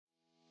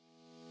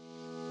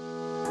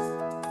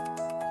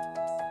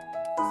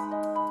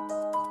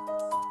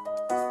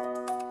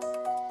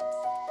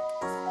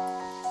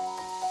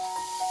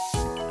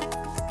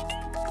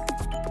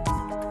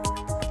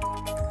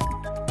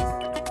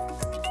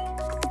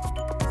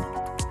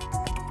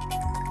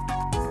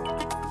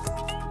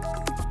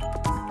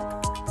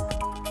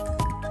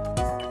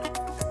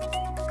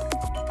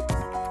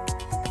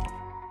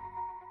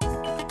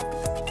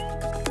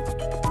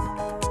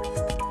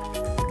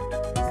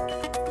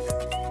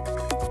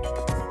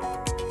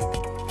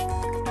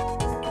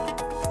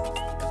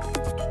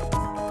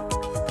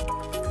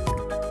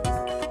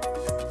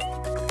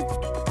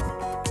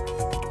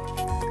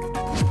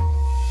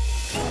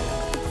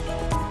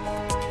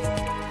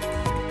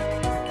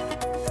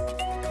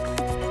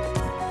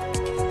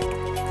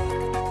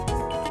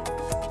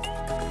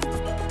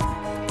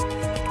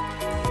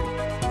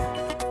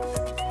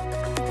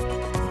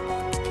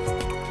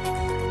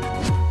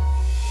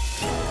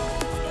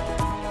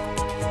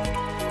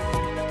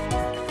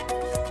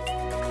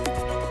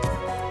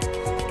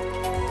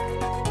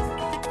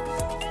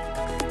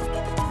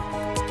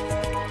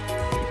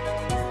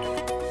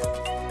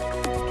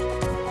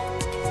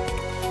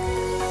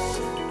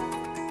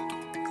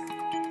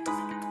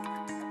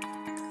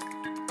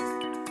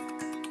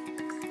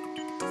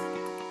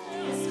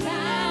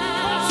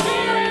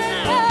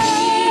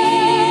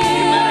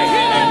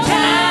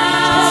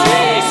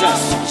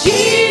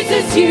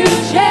you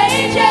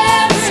change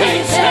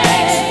everything.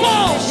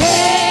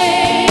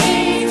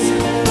 Chains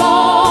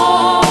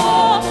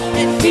fall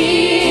and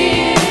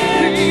fear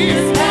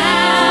is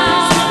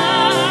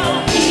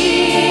bound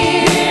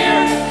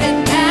here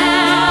and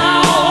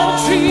now.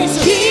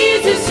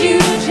 Jesus, you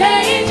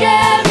change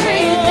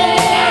everything.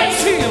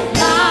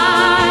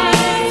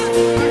 Lives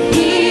are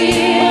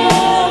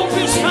healed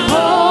and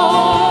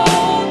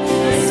hope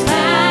is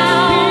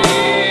found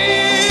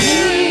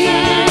here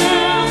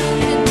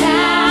and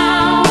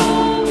now.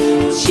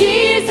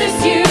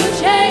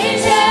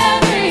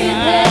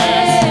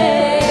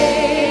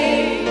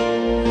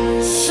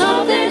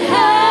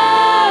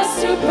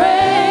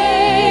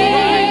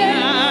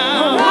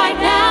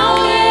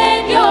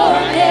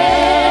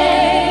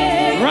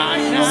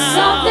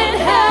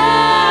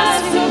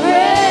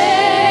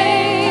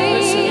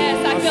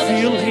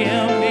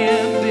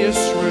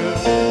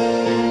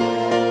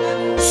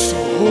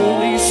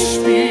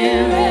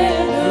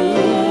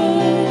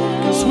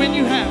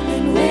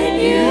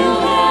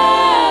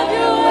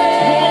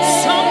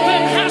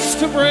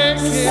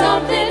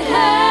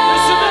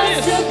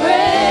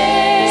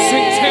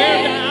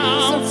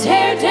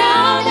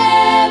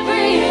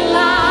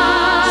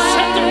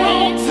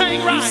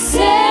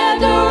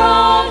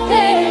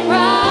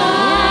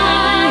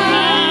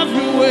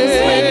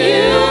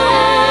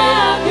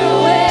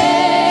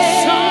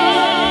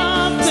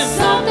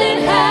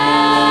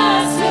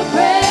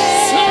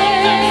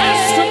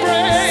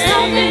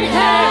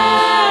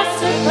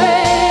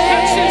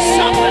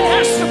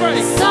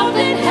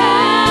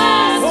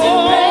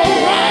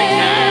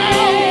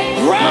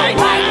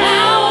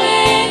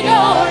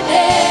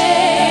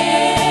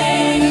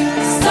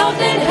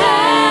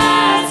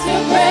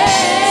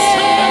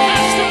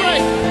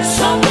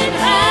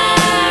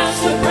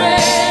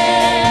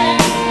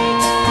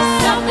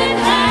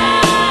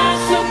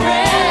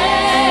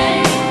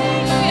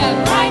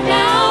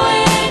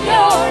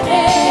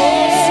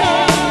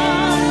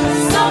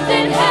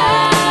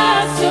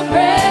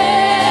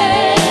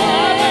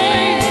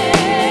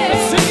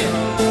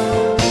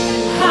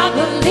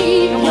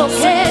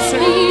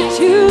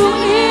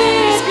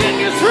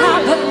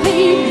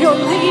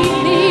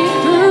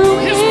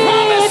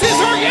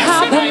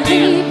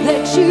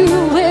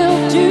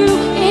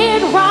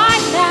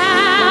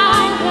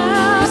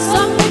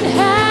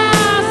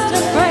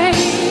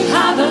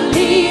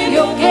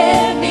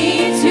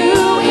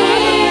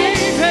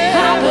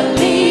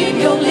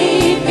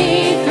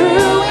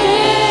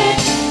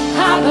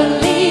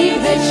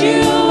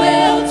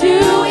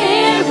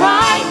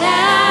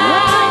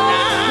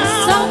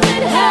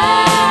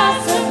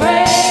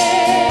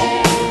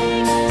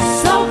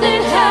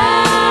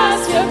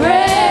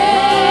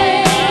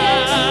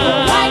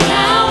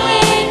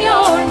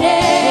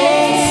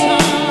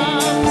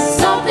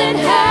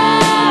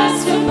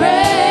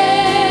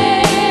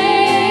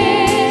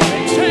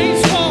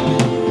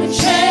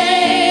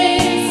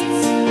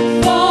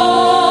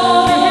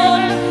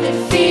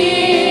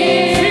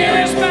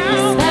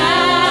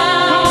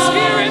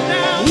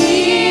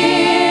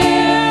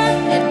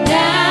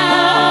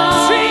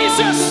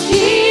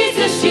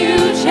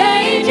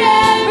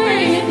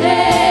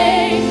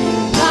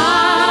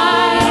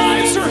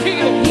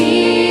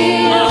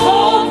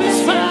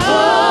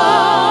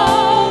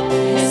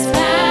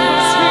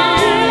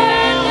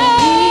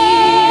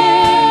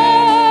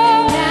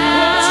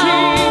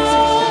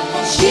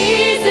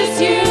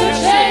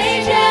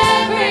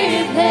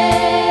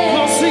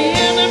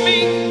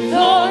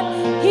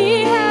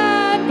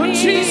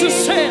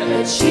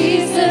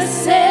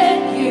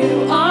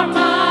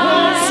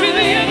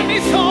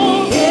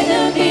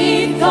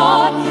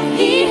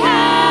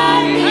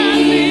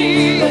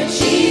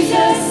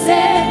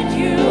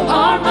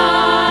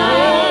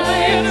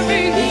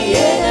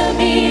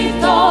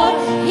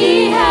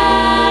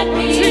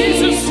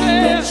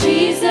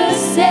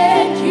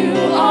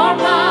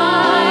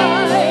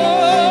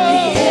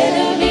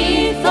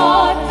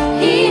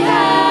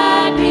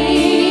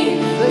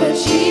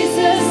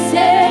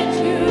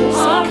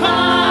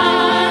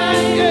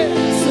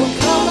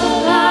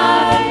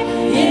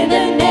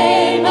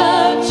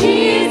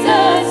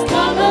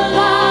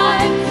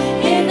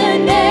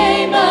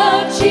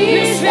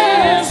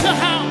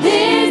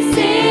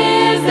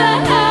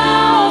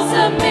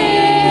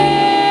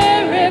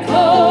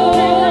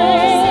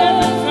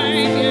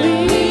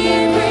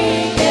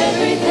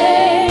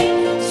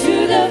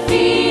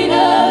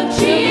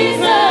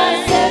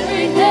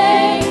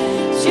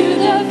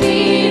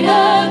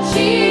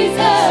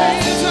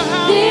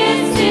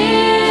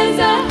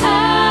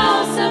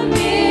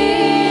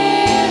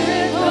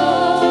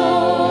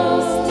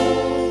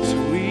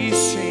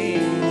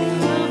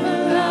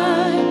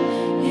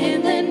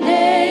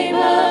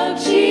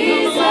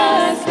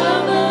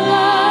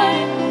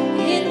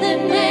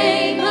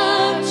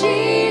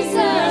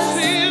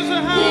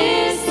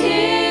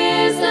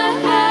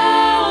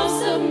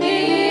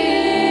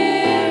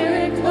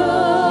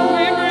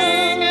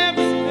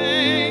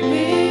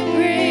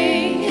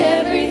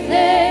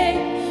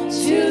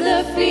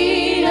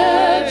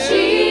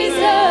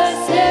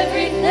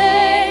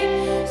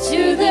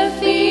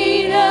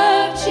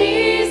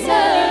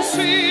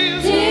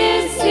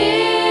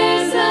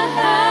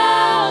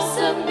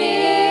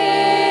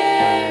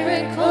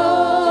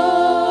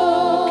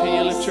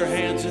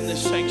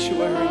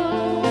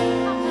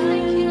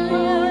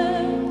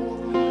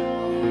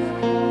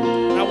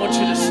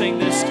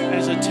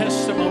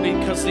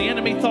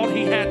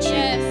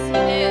 Yes, he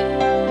did.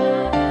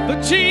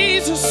 But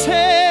Jesus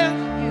said,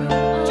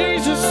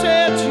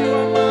 you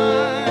are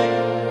mine.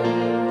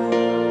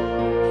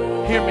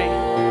 Hear me.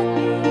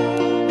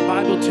 The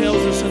Bible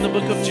tells us in the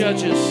book of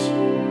Judges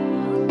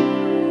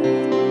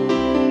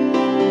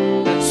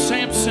that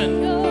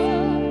Samson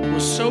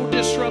was so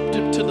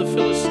disruptive to the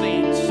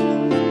Philistines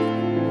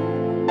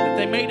that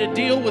they made a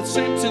deal with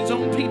Samson's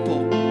own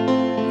people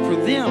for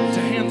them to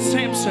hand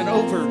Samson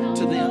over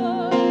to them.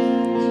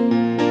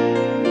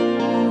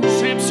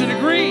 Samson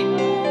agreed.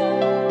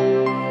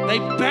 They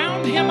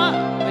bound him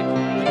up. They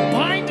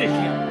binded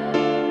him.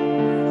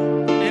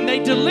 And they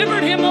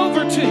delivered him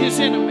over to his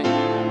enemy.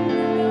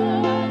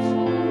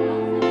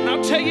 And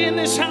I'll tell you, in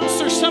this house,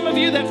 there's some of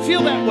you that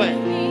feel that way.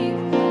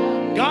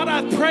 God,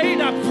 I've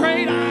prayed.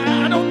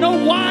 I don't know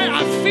why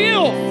I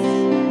feel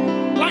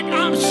like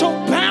I'm so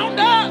bound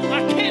up.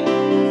 I can't.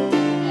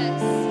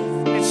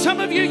 And some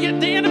of you,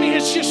 the enemy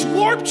has just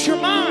warped your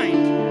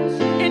mind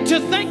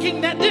into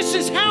thinking that this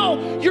is how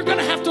you're going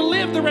to have to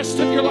live the rest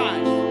of your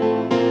life.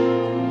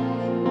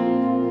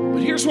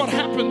 But here's what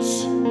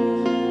happens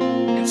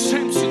in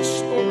Samson's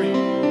story.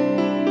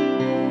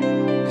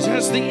 Is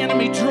as the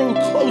enemy drew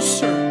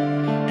closer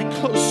and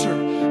closer,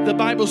 the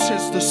Bible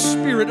says the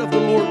Spirit of the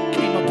Lord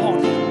came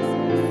upon him.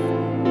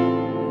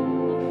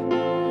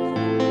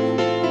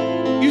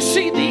 You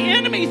see, the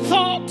enemy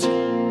thought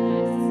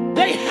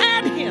they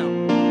had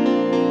him.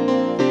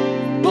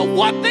 But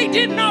what they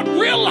did not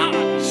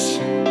realize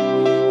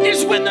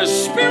is when the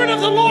Spirit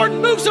of the Lord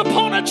moves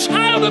upon a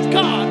child of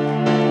God,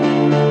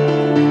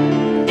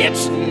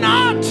 it's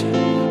not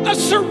a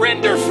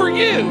surrender for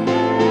you.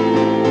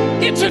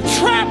 It's a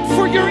trap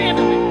for your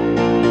enemy.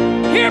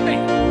 Hear me.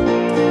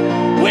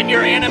 When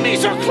your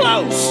enemies are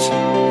close,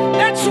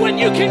 that's when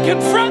you can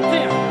confront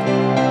them.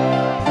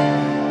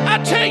 I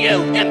tell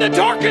you, in the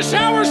darkest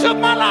hours of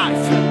my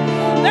life,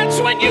 that's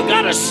when you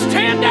got to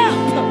stand up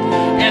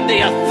in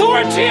the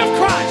authority of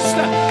Christ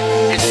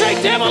and say,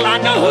 devil, I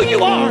know who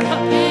you are,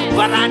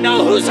 but I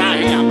know whose I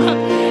am.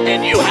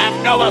 And you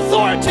have no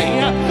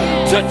authority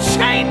to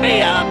chain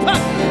me up,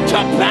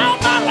 to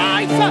bound my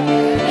life.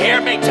 Hear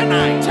me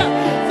tonight.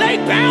 They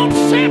bound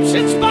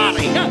Samson's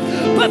body,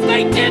 but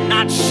they did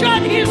not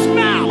shut his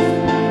mouth.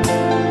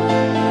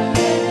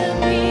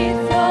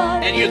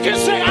 And you can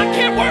say, I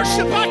can't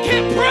worship, I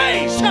can't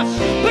praise,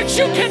 but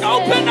you can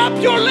open up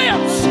your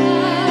lips.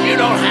 You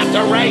don't have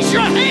to raise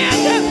your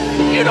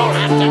hand. You don't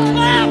have to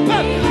clap.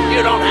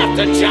 You don't have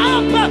to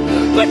jump,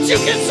 but you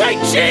can say,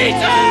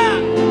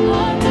 Jesus.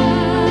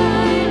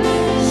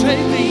 Say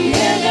the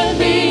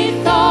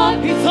enemy thought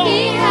he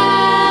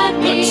had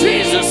me. But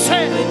Jesus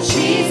said,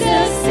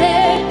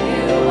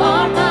 you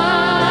are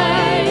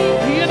mine.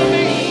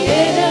 The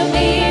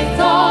enemy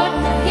thought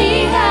he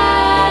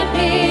had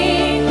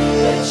me,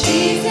 but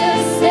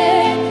Jesus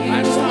said you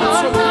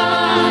are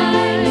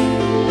mine.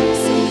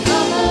 So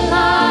come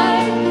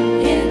alive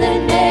in the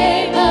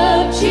name of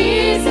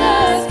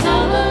Jesus.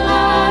 Come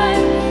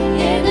alive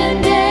in the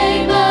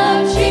name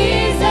of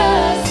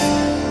Jesus.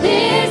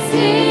 This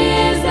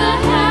is the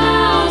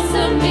house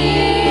of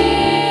miracles.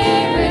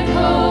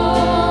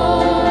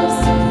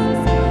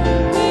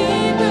 We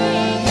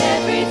bring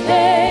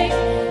everything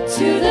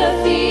to the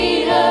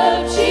feet of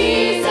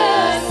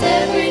Jesus.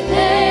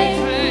 Everything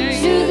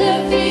to the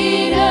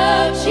feet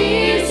of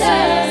Jesus.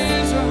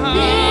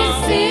 This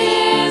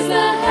is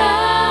the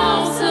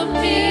house of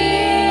miracles.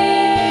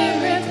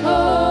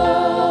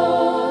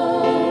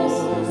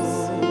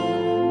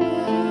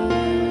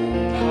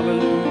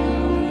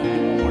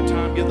 Hallelujah. One more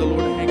time, give the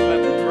Lord a hand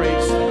clap of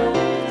praise tonight.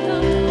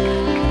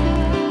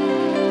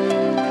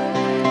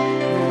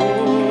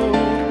 Oh,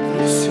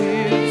 this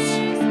is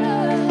the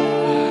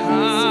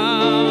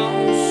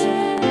house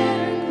of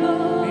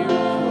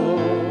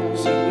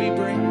miracles. And we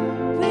bring,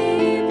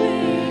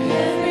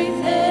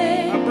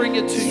 Everything I bring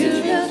it to you, to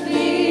the Jesus.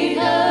 feet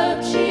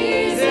of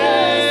Jesus.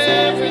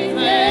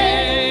 Everything.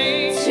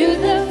 To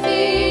the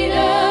feet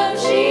of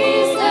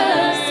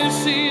Jesus. This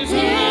is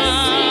This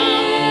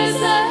is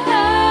the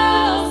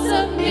house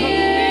of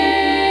miracles.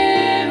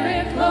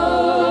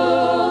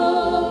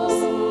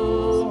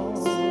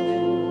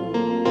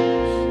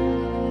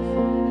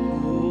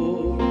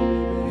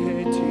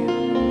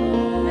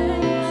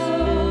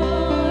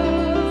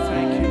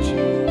 Thank you,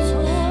 Jesus.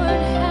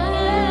 Lord,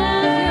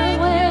 have your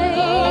way.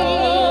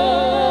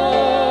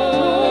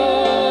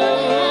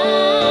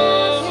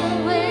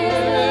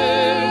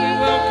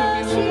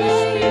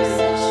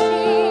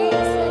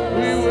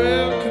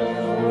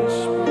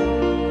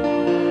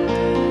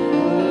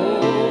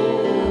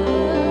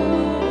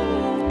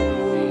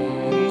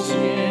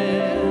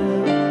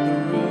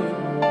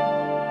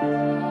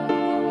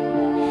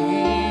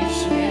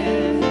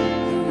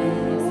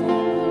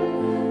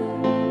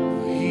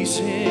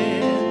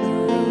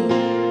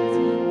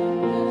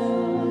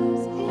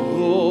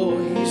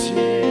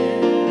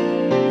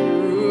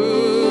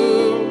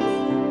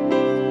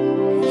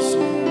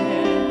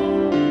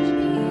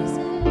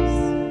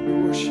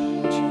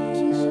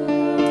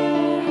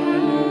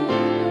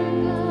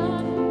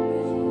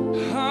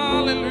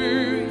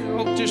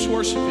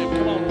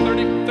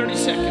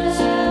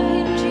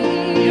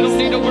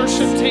 need a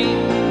worship team.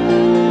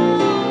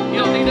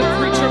 You'll need a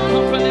preacher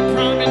pumping and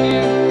priming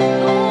you.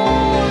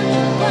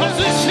 Because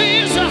this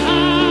is a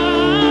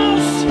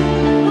house.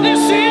 This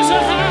is a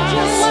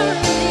house.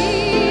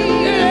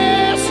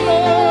 Yes,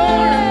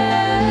 Lord.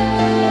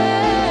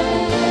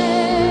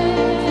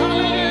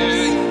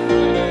 Hallelujah.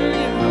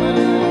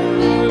 Hallelujah.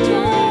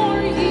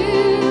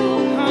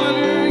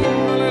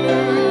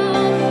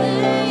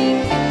 Hallelujah.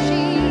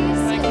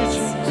 Thank you,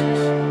 Jesus.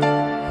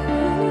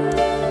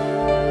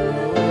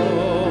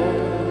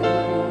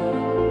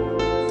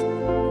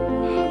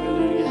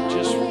 Hallelujah.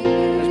 Just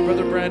as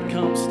Brother Brad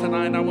comes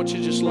tonight, I want you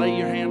to just lay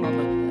your hand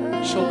on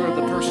the shoulder of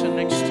the person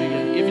next to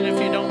you, even if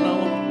you don't know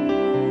him.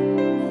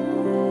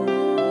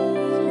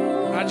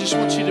 I just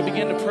want you to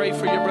begin to pray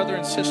for your brother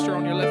and sister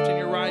on your left and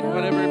your right,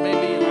 whatever it may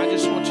be. And I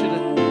just want you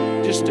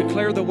to just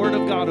declare the word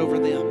of God over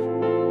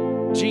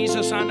them.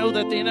 Jesus, I know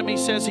that the enemy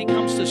says he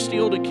comes to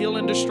steal, to kill,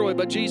 and destroy.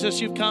 But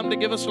Jesus, you've come to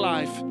give us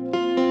life.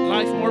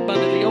 Life more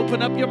abundantly.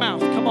 Open up your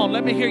mouth. Come on,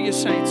 let me hear you,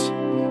 saints.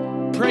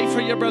 Pray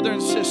for your brother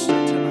and sister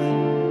tonight.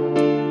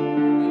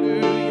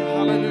 Hallelujah,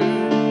 hallelujah.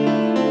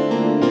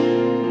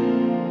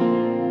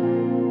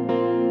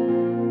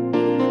 We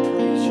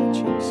praise you,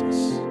 Jesus.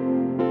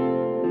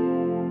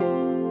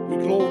 We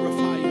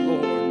glorify you,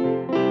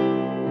 Lord.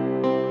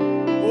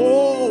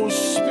 Oh,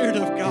 Spirit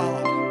of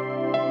God,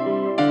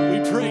 we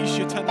praise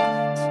you tonight.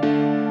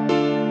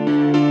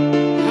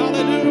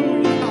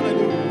 Hallelujah,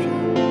 hallelujah.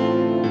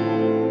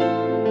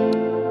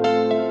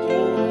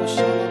 Oh,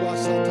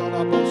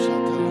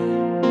 shalabasataraboshata.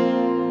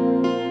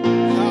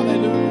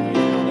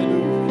 Hallelujah,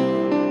 hallelujah.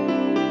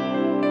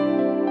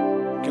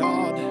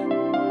 God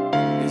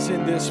is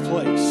in this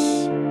place.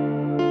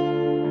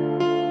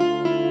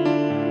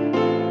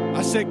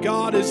 I said,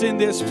 God is in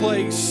this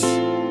place.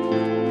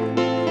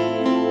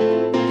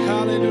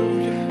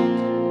 Hallelujah.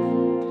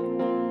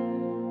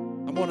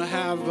 I'm going to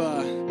have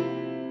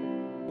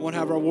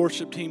our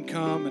worship team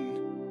come,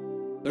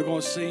 and they're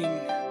going to sing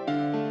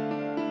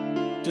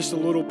just a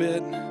little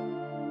bit.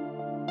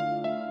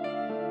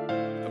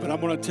 But I'm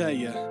going to tell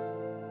you,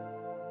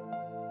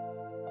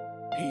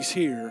 He's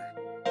here,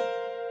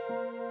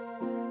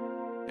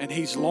 and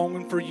He's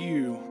longing for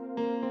you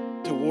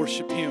to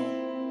worship Him.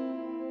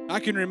 I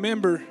can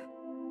remember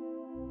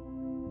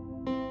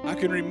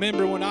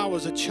when I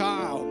was a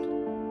child,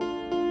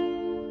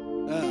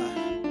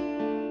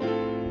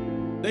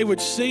 they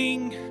would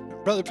sing,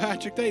 Brother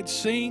Patrick, they'd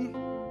sing,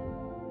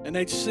 and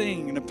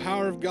the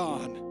power of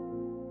God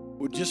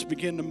would just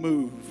begin to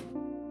move.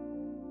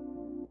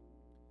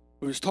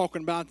 We was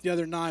talking about the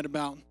other night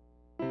about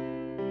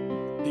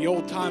the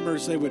old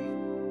timers. They would,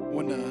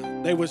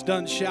 when they was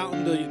done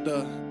shouting,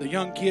 the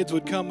young kids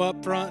would come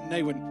up front and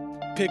they would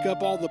pick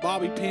up all the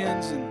bobby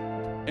pins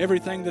and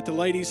everything that the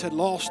ladies had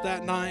lost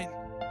that night.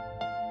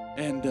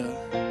 And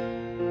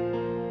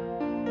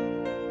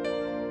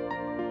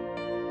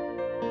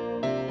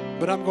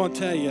but I'm going to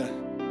tell you,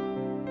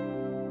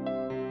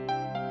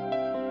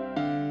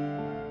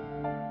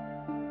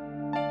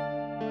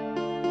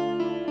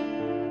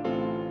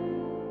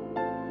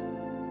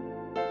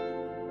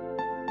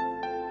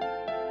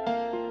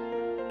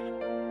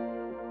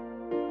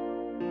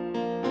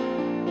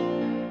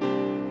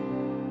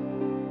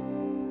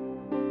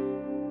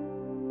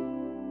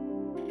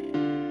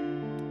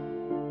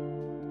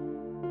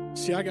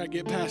 see, I got to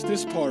get past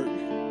this part,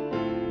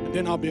 and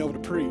then I'll be able to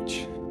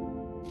preach.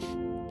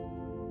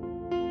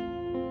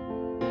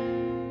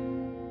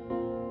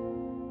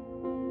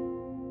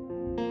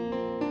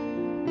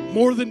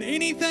 More than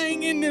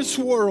anything in this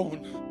world,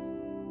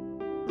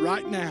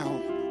 right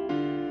now,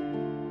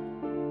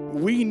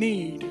 we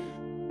need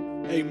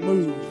a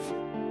move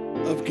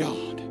of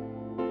God.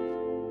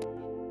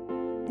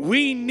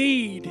 We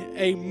need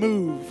a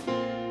move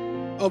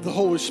of the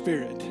Holy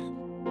Spirit.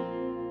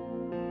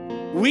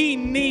 We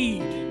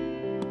need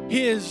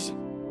His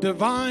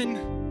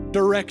divine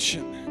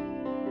direction.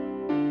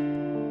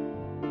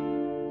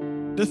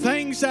 The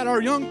things that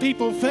our young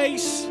people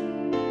face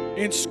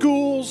in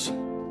schools,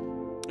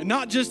 and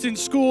not just in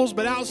schools,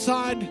 but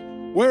outside,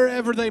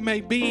 wherever they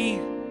may be,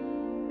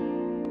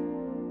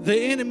 the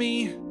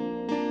enemy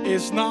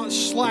is not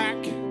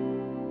slack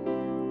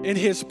in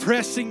his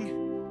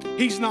pressing.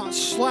 He's not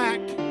slack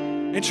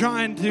in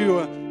trying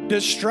to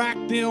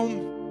distract them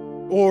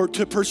or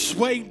to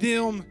persuade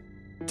them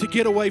to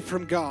get away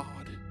from God.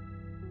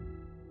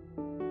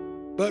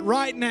 But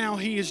right now,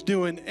 he is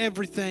doing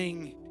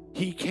everything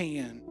he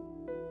can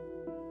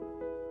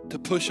to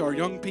push our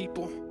young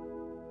people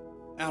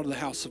out of the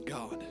house of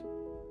God.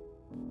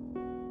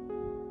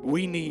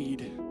 We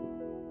need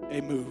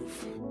a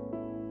move.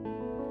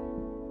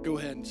 Go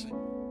ahead and sing.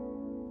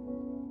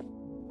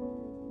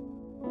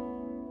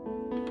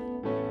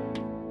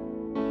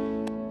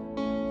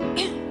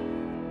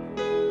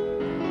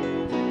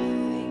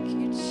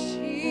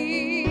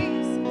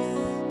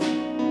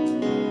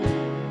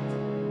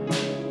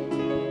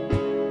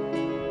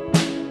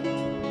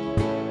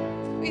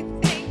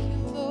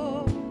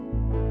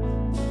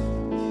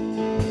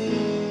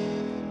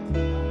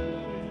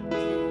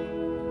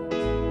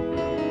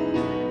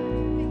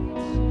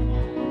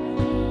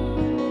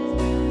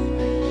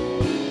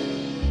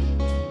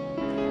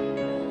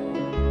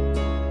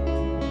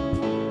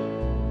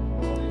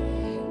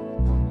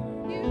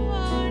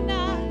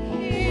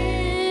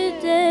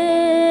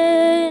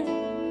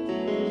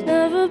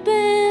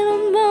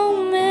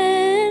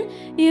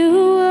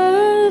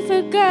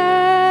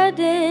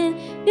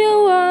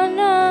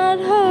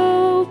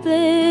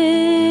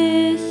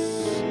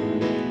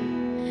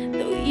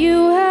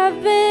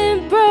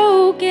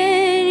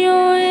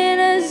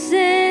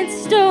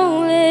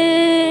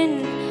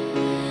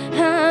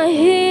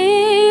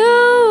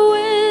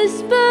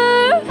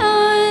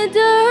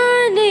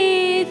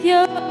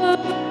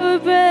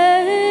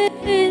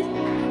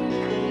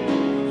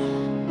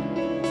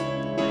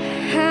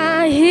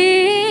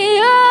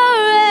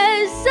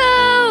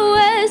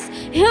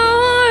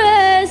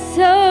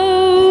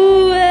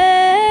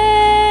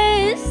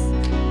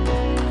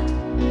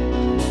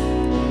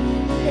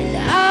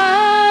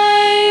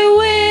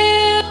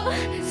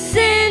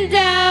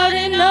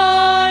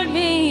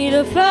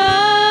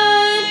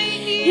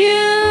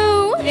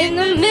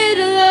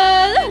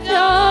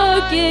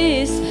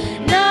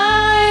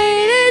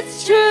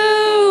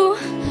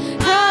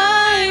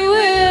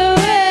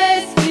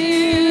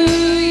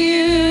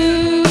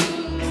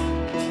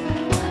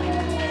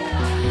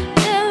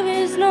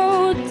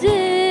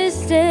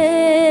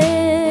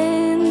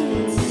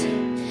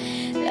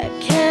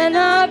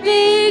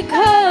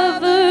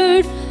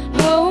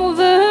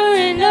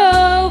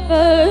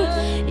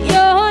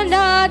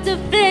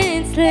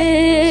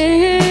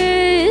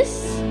 place.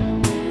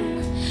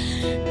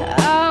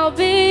 I'll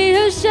be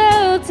your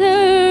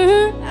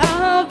shelter,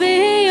 I'll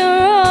be your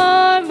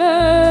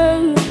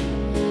armor.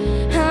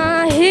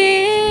 I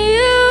hear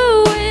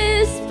you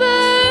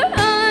whisper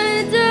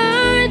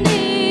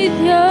underneath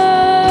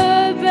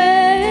your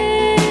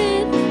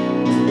bed.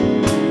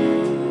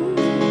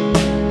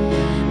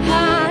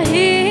 I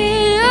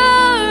hear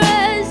your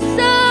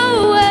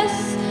SOS,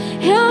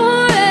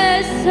 your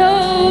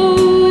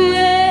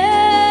SOS.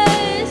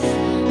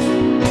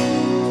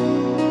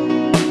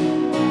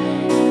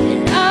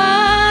 And I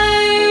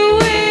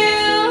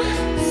will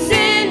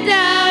send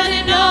out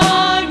an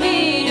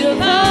army to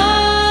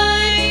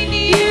find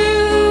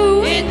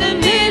you in the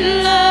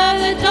middle of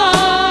the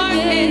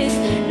darkest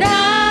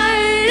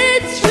night.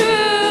 It's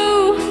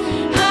true,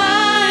 I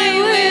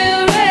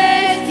will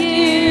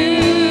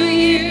rescue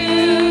you.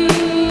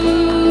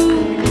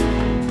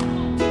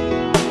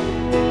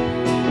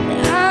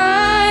 I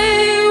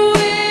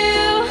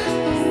will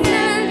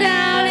send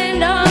out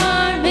an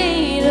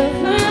army to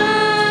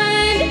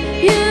find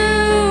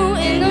you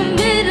in the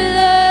middle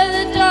of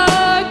the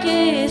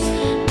darkest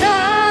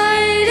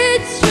night.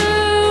 It's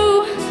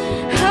true,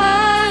 I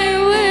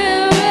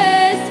will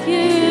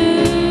rescue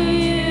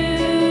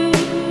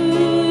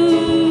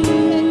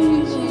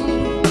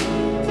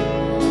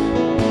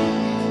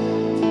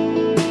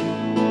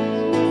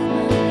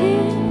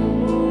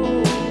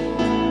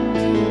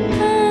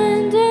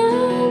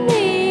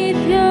underneath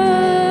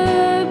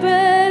your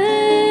bed.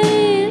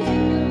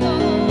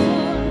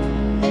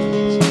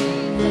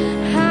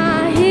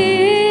 I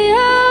hear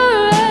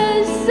your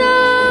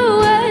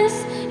SOS,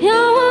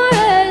 your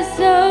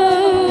SOS.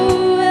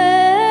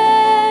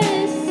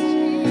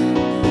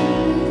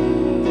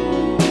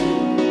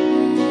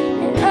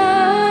 And I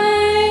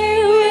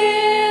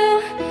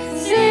will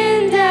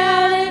send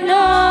out an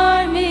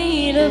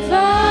army to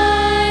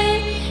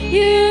find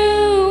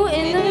you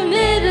in the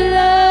middle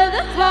of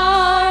the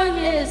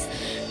darkest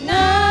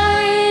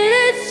night.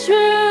 It's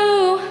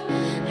true,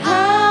 I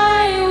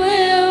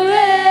will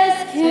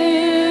rescue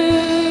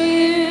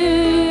you.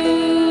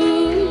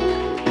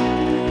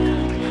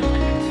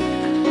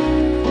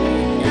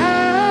 And I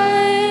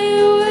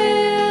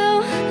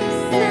will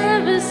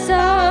never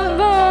stop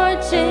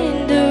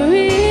marching to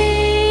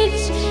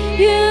reach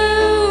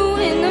you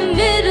in the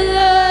middle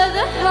of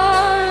the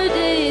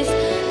hardest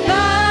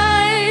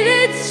fight.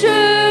 It's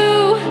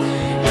true,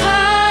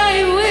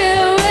 I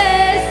will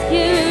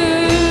rescue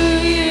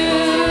you.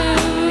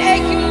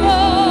 Thank you,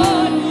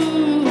 Lord.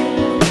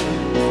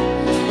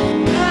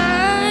 I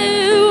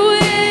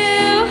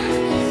will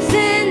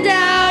send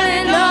out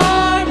an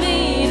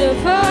army to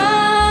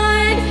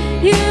find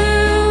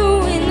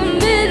you in the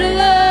middle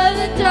of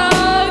the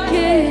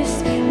darkest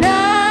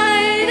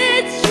night.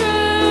 It's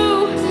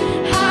true,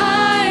 I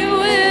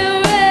will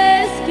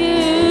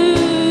rescue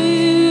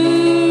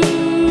you.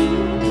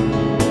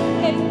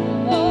 Thank you,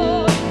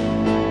 Lord.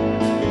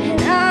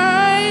 And I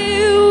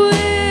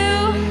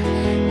will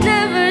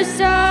never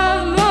stop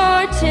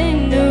marching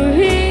to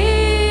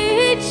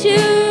reach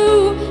you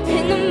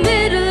in the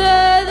middle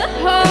of the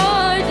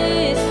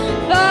hardest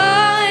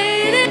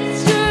fight.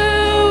 It's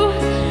true,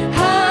 I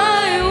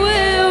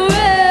will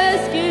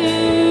rescue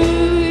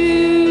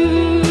you.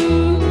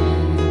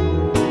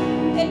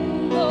 Thank you,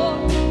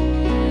 Lord.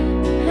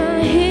 I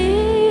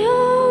hear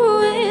your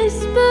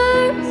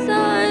whispers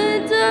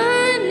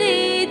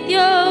underneath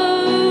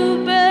your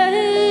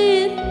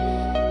bed.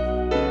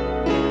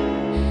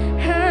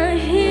 I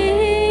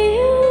hear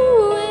you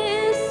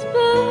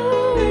whisper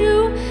you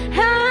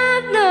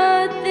have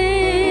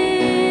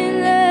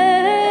nothing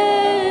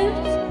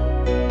left.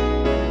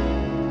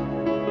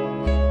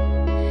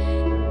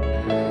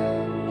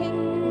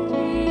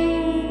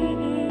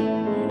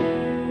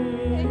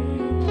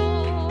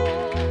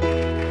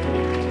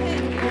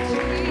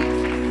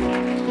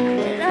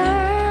 And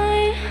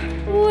I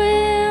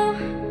will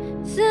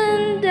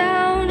send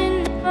down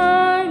an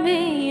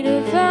army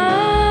to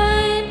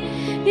find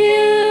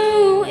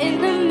you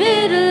in the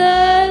middle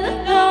of the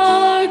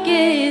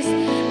darkest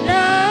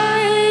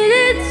night.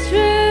 It's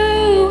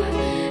true,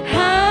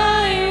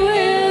 I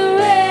will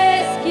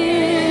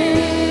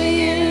rescue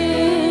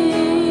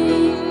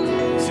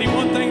you. See,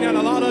 one thing that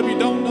a lot of you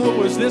don't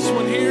know is this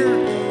one here.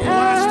 The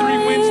last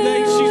 3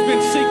 Wednesdays, she's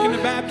been seeking the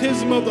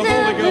baptism of the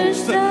Holy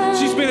Ghost.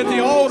 She's been at the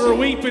altar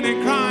weeping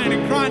and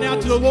crying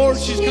out to the Lord.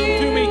 She's come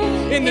to me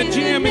in the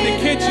gym, in the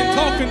kitchen,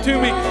 talking to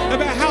me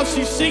about how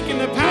she's seeking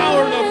the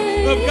power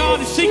of God,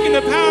 and seeking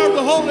the power of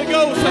the Holy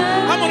Ghost.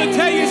 I'm going to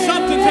tell you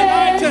something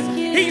tonight.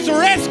 He's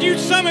rescued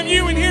some of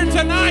you in here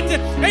tonight,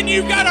 and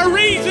you've got a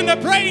reason to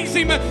praise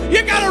Him.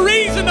 You've got a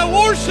reason to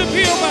worship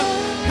Him.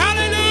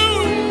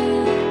 Hallelujah.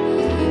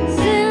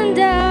 Send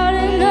out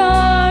an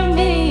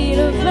army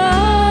to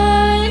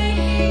find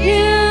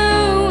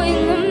you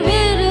in the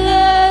middle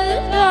of the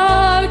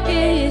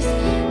darkest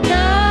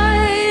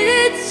night.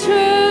 It's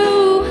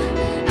true,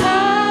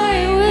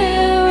 I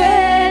will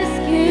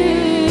rescue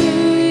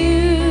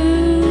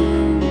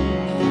you.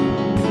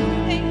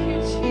 Thank you,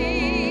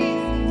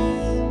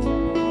 Jesus.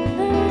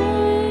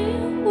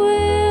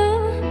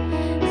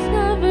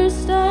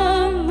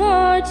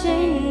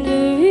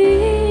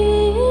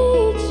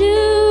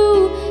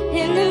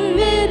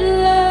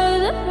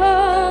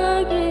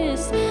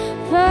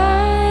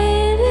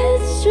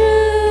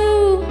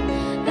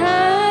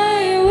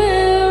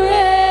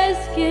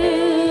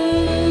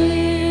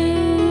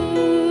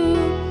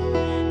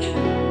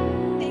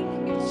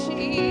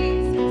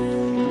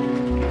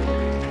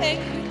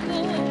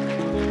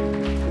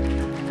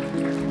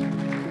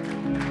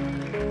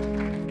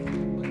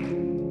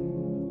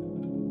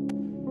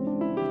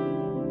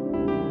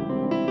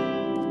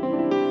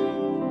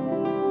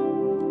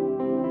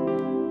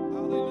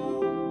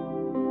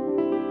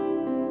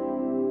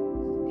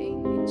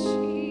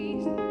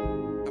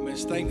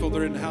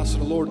 they're in the house of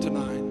the Lord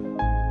tonight?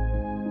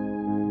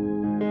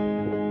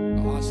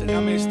 Oh, I said, how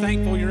many is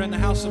thankful you're in the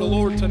house of the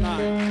Lord tonight?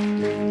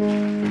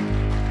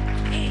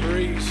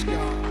 Praise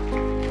God.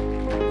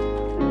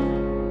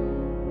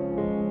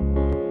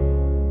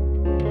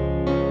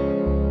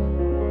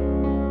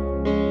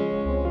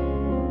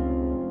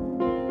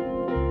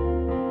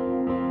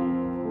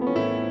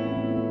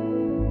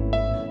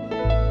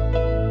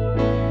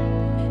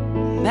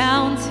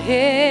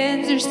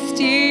 Mountains are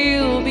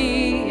still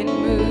being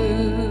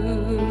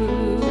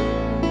moved.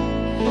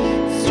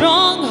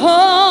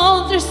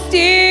 Strongholds are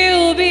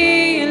still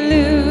being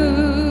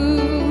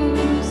loosed.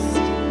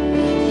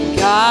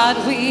 God,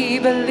 we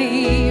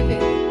believe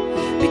it,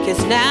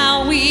 because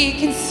now we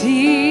can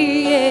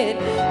see it.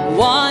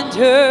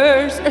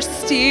 Wonders are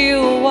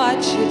still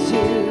what you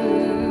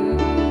do.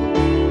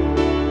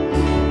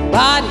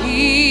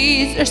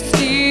 Bodies are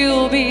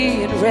still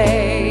being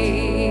raised.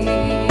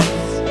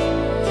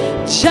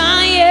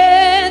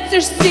 Giants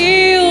are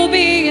still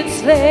being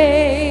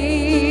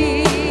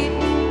slain.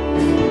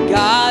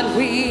 God,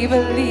 we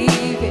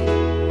believe it,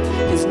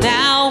 'cause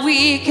now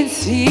we can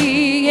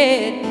see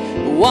it.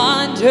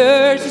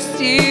 Wonders are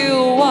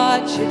still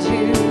what you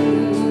do.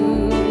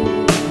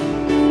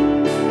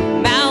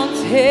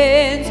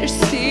 Mountains are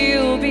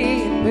still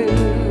being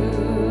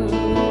moved.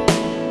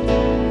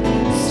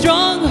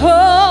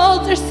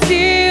 Strongholds are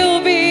still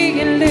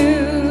being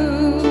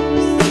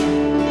loosed.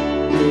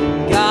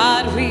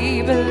 God,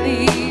 we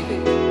believe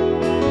it.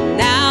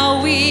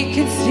 Now we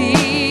can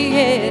see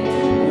it.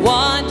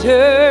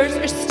 Wonders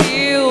are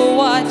still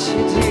what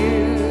you do.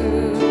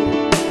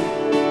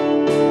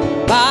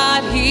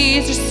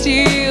 Bodies are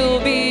still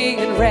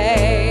being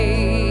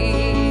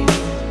raised.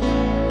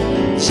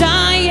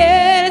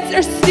 Giants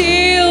are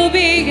still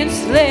being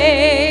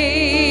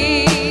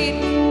slain.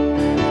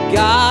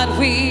 God,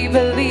 we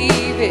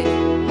believe it,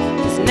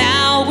 'cause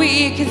now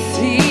we can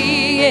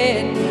see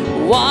it.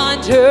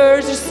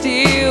 Wonders are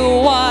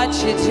still what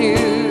you do.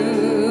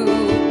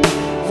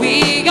 We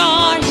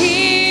are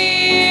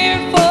here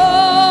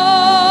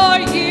for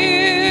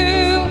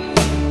you.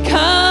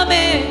 Come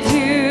and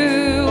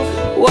do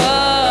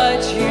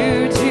what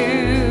you do.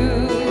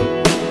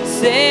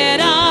 Set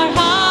our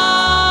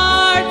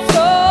hearts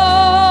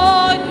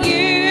on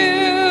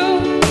you.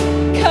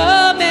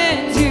 Come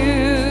and do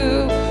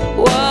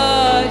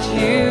what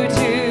you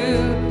do,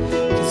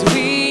 'cause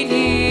we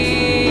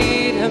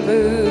need a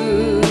move.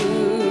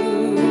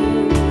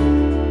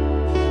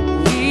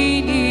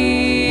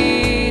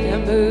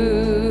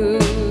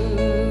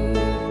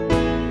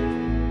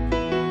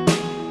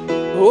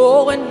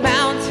 Oh, and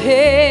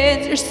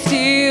mountains are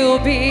still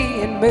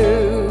being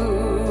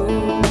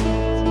moved.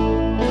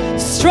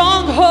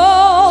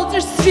 Strongholds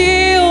are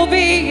still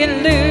being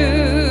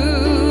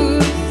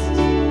loosed.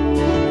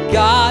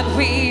 God,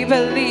 we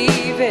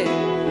believe it,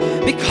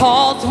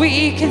 because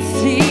we can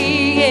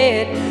see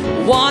it.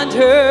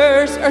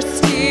 Wonders are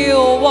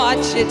still what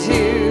you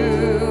do.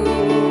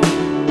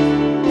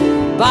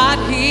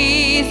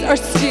 Bodies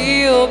are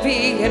still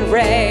being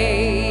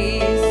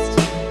raised.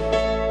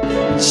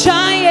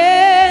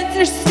 Giants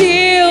are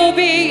still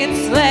being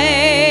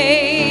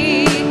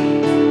slain.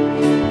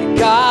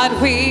 God,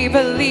 we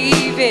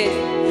believe it.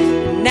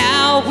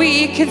 Now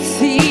we can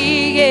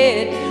see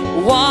it.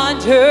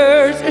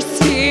 Wonders are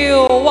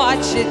still what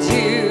you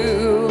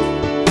do.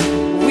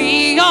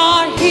 We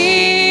are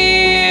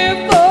here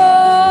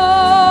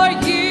for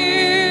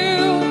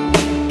you.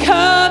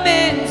 Come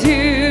and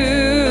do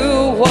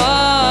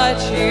what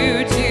you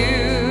do.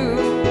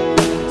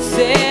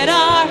 Set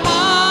our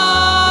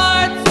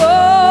hearts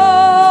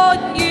on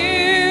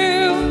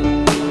you.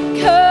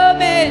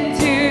 Come and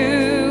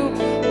do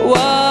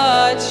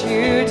what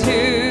you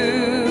do.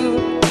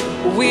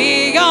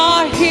 We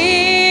are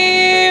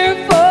here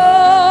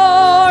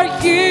for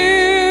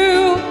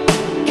you.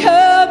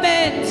 Come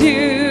and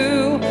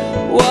do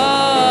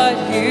what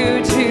you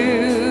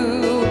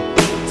do.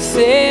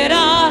 Set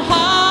our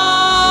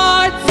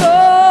hearts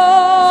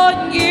on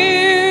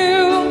you.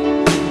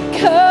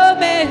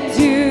 Come and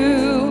do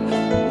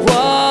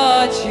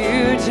what you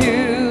do,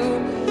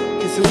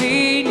 'cause we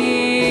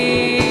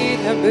need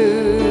a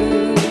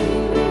move.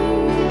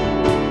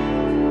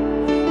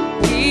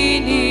 We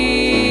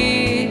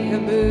need a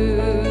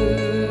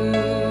move.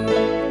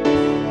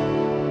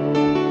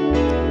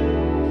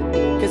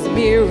 'Cause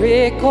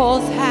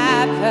miracles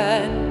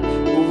happen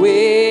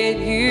when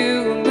you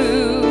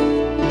move.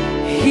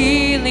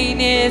 Healing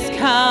is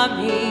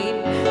coming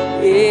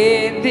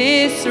in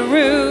this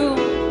room.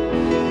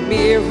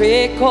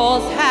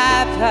 Miracles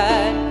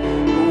happen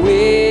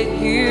when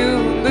you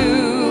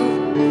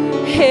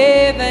move.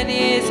 Heaven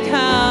is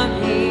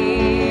coming.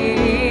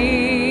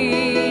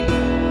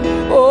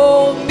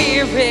 Oh,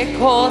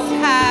 miracles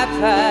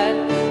happen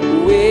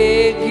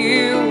when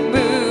you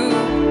move.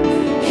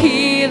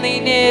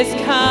 Healing is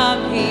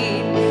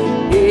coming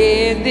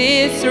in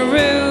this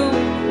room.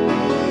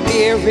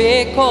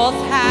 Miracles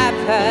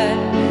happen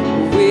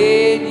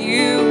when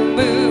you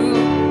move.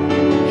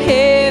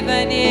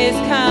 Heaven is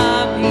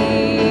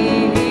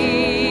coming.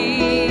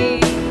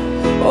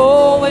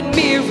 Oh, and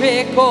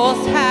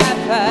Miracles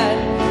happen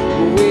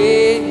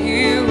when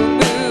you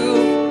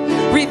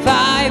move.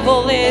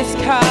 Revival is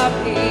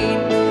coming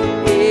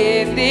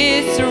in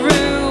this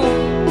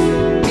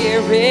room.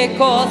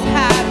 Miracles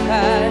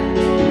happen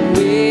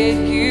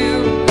when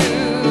you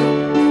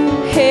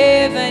move.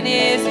 Heaven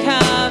is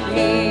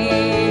coming.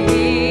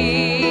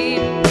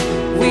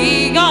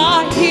 We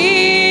are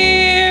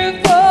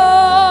here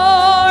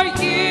for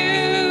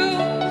you.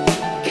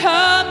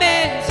 Come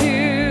and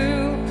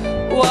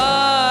do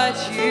what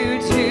you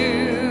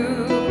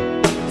do.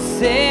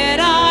 Set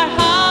our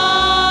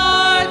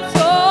hearts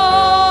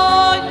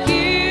on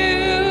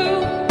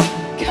you.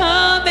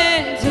 Come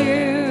and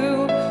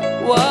do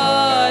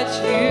what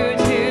you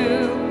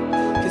do.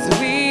 'Cause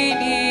we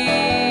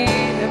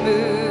need a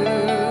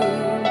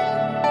move.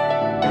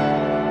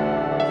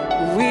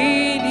 We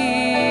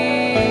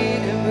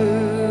need a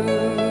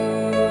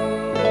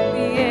move.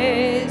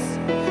 Yes,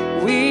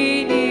 we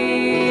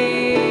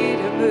need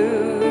a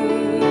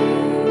move.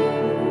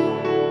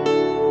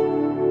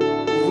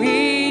 We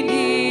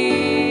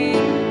need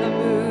a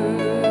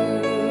move.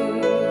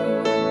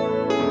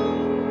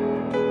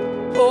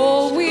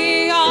 Oh,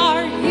 we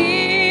are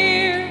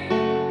here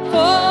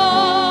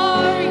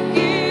for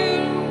you.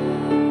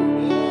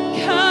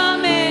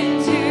 Come and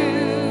do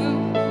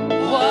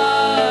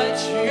what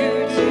you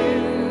do.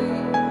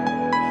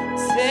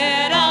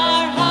 Set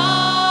our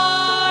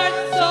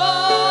hearts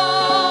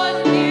on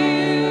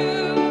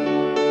you.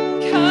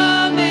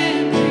 Come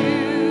and do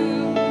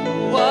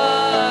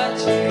what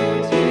you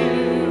do.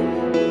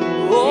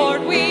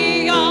 Lord,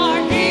 we are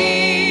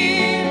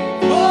here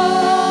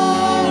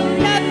for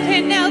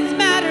nothing else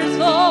matters,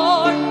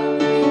 Lord.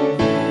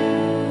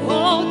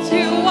 Oh,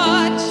 do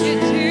what you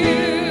do.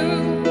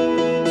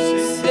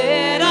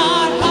 Set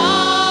our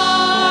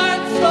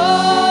hearts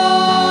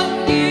on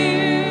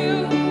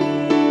you.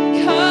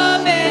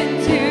 Come and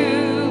do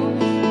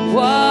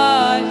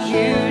what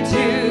you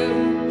do.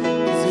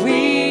 'Cause we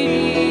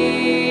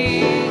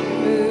need a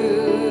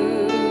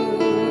move.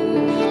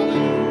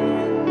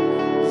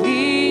 We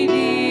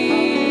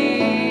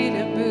need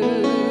a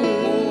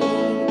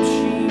move.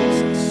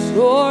 Jesus.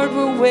 Lord,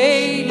 we're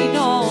waiting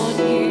on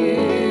you.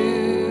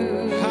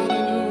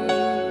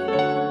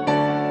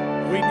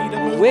 We need a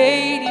move.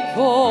 Waiting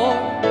for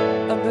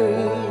a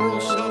move.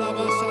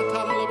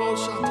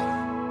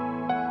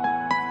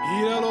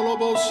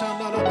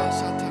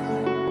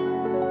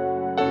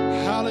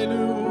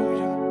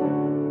 Hallelujah.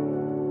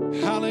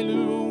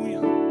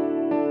 Hallelujah.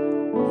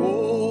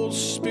 Oh,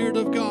 Spirit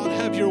of God,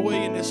 have your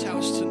way in this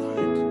house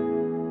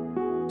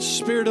tonight.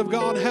 Spirit of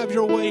God, have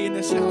your way in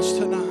this house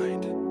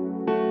tonight.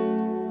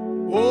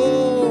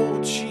 Oh,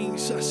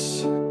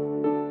 Jesus.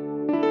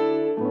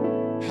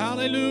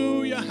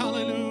 Hallelujah.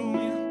 Hallelujah.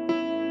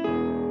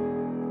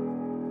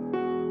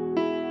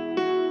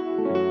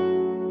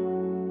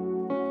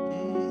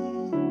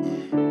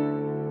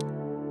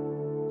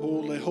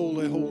 Holy,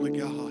 holy, holy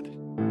God.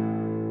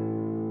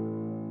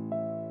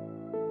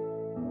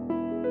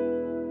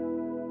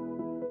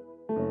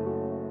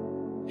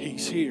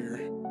 He's here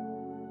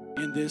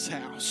in this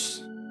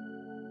house.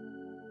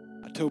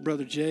 I told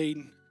Brother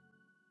Jade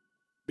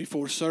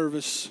before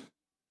service,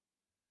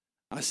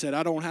 I said,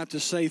 I don't have to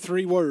say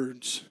 3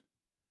 words.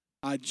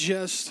 I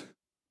just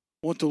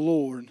want the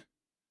Lord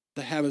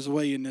to have his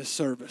way in this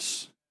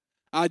service.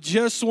 I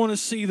just want to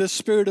see the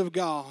Spirit of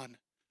God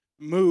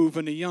move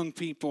in the young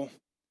people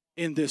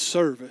in this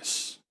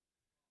service.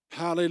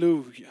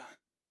 Hallelujah.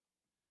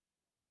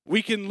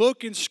 We can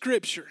look in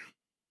Scripture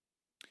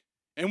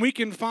and we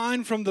can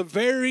find from the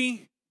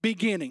very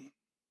beginning,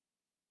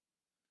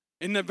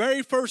 in the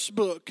very first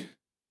book,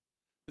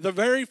 the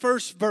very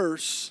first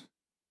verse,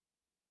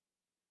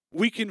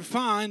 we can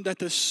find that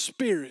the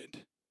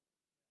Spirit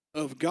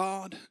of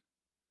God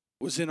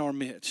was in our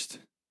midst.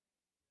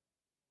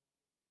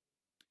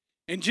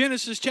 In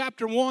Genesis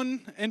chapter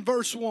 1 and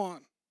verse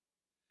 1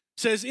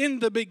 says, in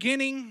the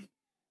beginning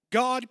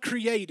God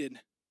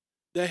created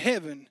the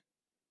heaven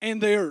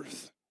and the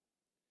earth.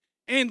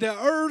 And the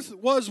earth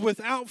was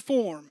without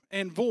form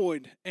and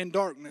void, and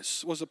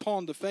darkness was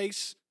upon the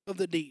face of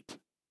the deep.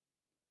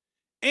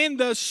 And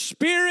the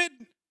Spirit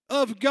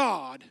of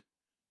God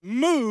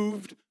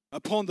moved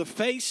upon the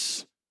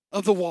face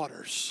of the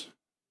waters.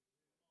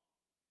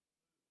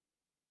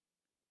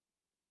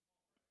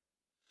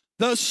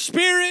 The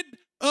Spirit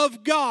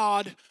of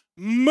God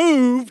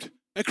moved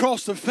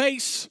across the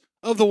face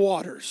of the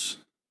waters.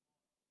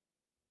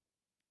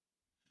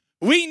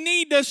 We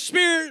need the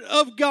Spirit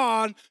of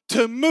God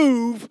to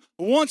move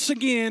once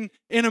again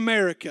in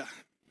America.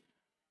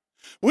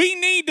 We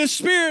need the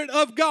Spirit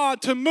of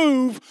God to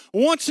move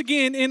once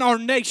again in our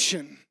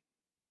nation.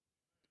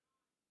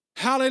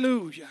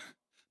 Hallelujah.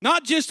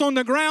 Not just on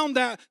the ground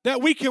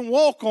that we can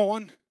walk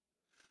on,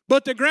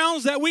 but the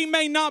grounds that we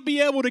may not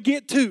be able to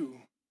get to.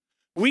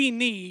 We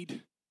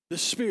need the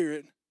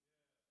Spirit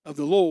of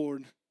the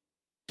Lord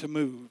to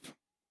move.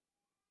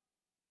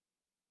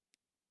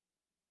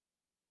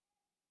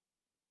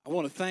 I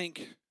want to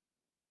thank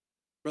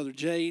Brother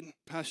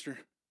Pastor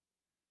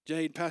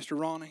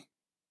Ronnie,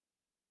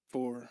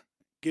 for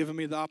giving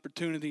me the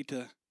opportunity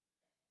to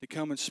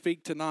come and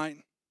speak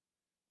tonight,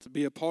 to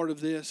be a part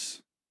of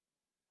this.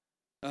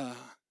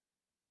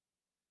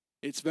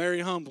 It's very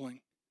humbling.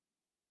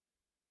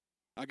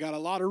 I got a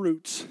lot of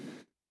roots.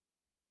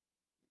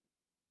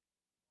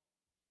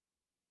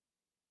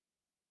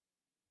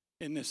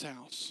 In this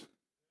house.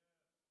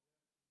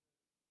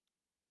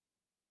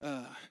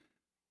 I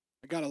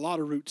got a lot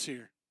of roots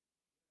here.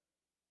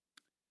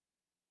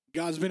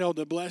 God's been able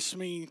to bless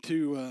me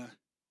to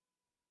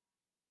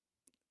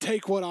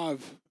take what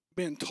I've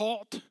been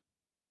taught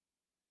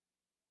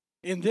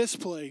in this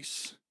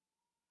place,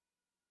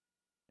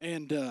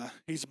 and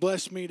He's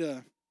blessed me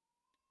to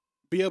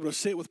be able to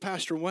sit with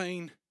Pastor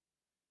Wayne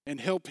and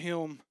help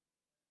him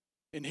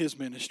in his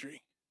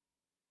ministry.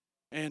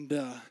 And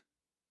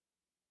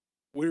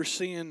we're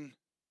seeing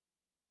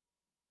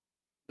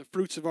the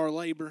fruits of our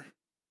labor,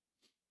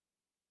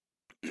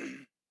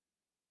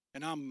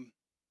 and I'm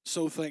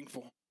so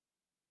thankful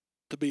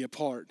to be a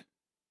part.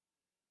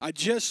 I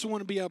just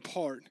want to be a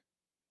part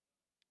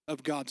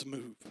of God's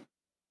move.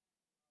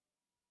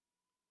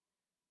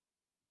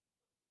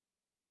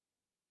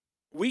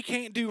 We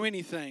can't do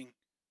anything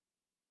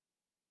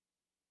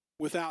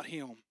without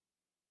Him,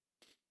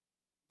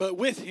 but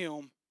with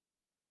Him,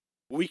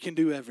 we can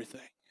do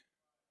everything.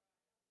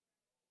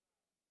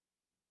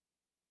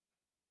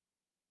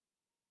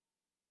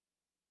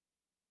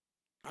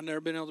 I've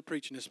never been able to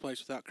preach in this place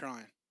without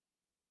crying.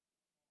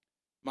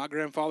 My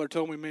grandfather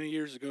told me many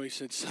years ago, he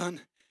said,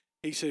 son,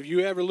 he said, if you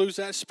ever lose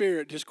that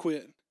spirit, just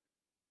quit.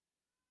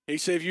 He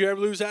said, if you ever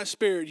lose that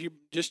spirit, you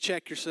just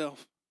check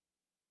yourself.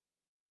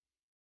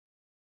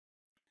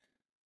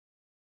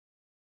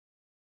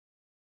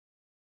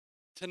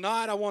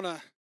 Tonight, I want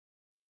to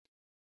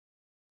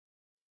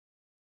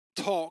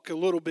talk a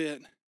little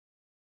bit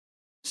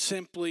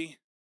simply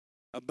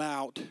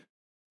about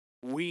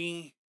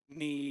we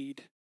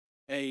need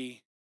a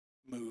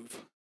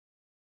move.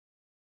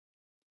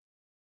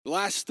 The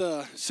last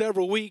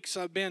several weeks,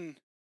 I've been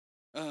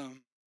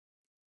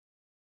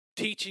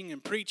teaching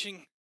and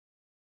preaching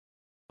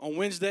on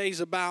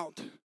Wednesdays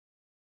about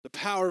the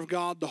power of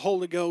God, the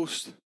Holy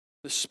Ghost,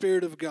 the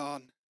Spirit of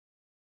God.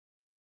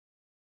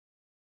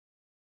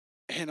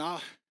 And I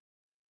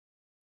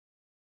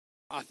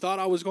thought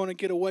I was going to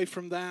get away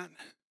from that,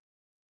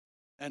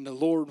 and the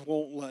Lord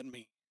won't let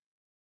me.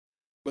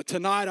 But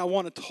tonight I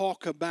want to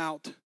talk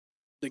about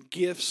the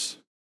gifts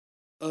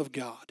of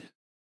God.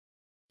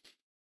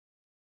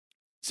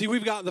 See,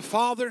 we've got the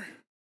Father,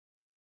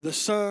 the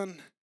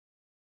Son,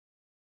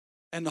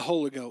 and the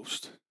Holy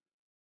Ghost.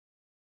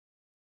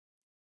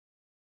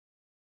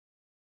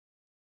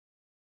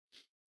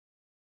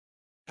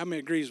 How many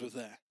agrees with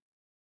that?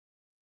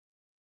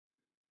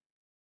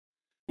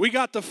 We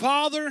got the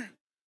Father,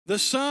 the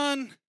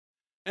Son,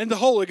 and the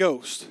Holy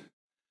Ghost.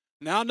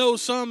 Now, I know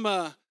some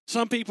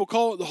people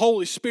call it the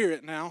Holy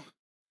Spirit now,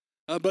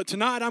 but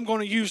tonight I'm going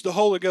to use the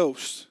Holy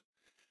Ghost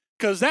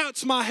because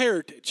that's my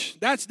heritage.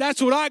 That's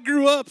what I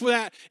grew up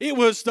with. It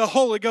was the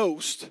Holy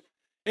Ghost.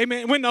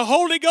 Amen. When the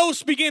Holy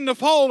Ghost began to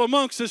fall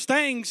amongst us,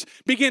 things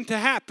begin to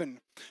happen.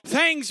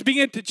 Things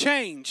begin to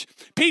change.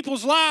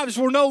 People's lives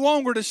were no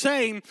longer the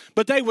same,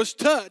 but they was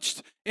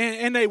touched,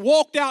 and they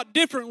walked out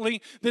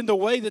differently than the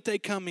way that they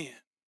come in.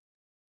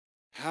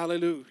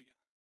 Hallelujah.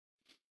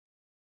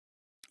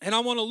 And I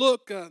want to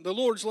look, the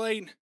Lord's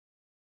laid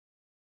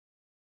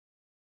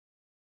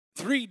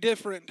 3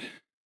 different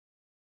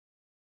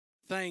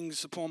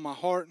things upon my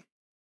heart.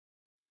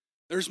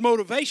 There's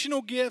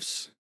motivational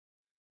gifts,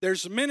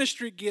 there's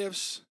ministry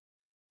gifts,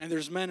 and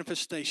there's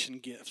manifestation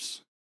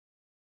gifts.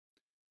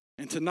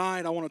 And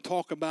tonight I want to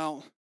talk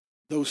about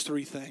those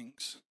 3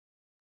 things.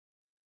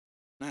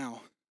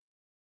 Now,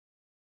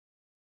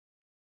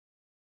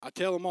 I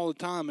tell them all the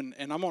time,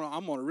 and I'm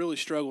gonna really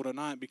struggle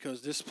tonight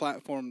because this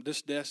platform,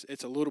 this desk,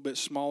 it's a little bit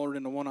smaller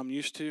than the one I'm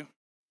used to.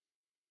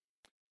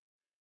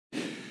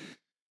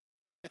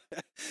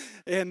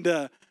 And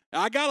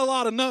I got a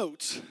lot of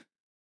notes.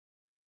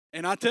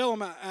 And I tell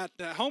them at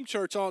home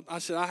church, I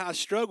said, I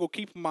struggle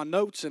keeping my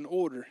notes in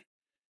order.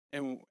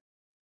 And,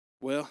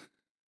 well,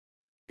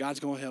 God's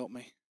going to help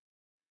me.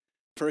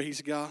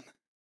 Praise God.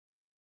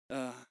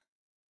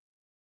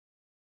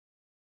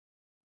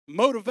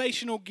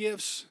 Motivational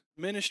gifts,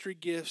 ministry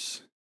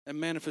gifts, and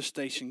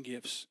manifestation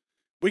gifts.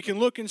 We can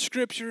look in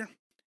Scripture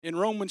in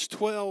Romans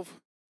 12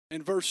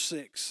 and verse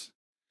 6.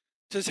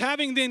 It says,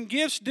 having then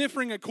gifts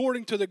differing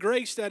according to the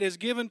grace that is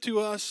given to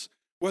us,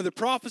 whether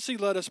prophecy,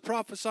 let us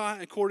prophesy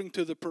according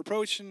to the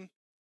proportion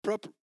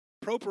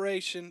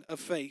of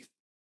faith.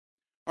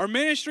 Our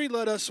ministry,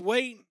 let us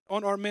wait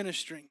on our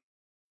ministry.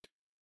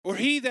 Or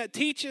he that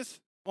teacheth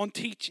on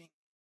teaching.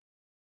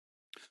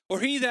 Or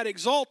he that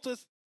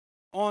exalteth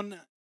on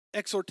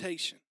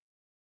exhortation.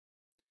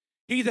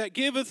 He that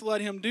giveth, let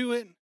him do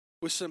it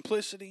with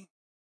simplicity.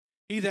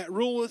 He that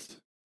ruleth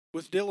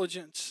with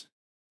diligence.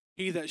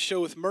 He that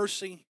showeth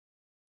mercy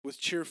with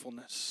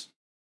cheerfulness.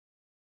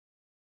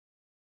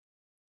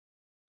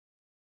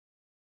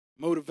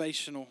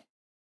 Motivational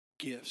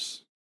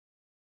gifts.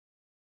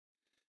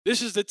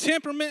 This is the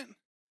temperament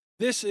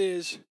This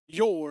is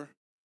your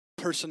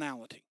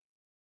personality.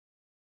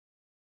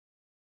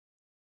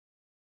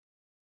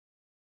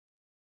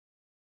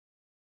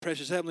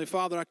 Precious Heavenly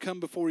Father, I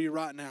come before you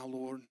right now,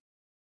 Lord.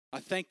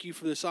 I thank you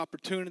for this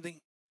opportunity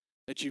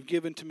that you've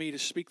given to me to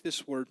speak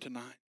this word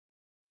tonight.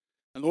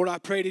 And Lord, I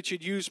pray that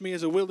you'd use me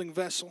as a willing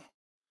vessel.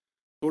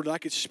 Lord, that I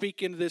could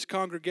speak into this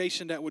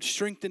congregation that would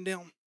strengthen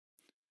them.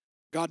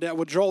 God, that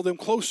would draw them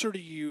closer to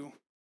you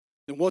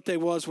than what they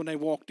was when they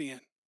walked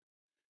in.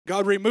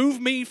 God,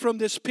 remove me from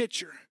this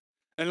picture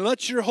and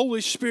let your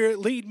Holy Spirit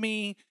lead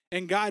me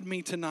and guide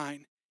me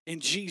tonight. In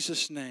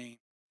Jesus' name.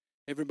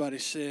 Everybody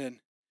said,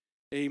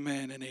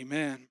 amen and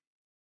amen.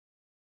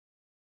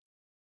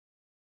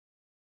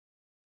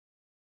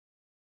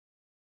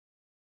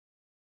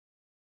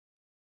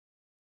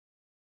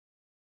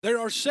 There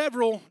are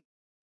several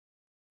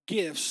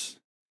gifts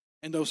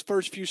in those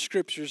first few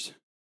scriptures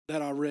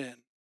that I read.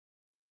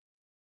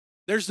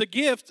 There's the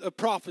gift of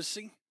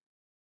prophecy,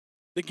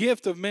 the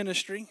gift of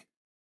ministry,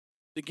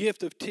 the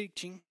gift of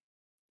teaching,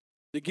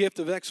 the gift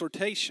of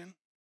exhortation,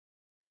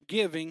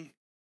 giving,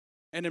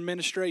 and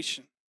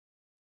administration,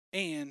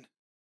 and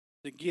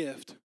the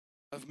gift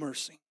of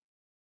mercy.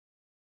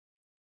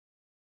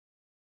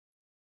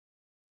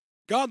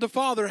 God the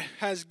Father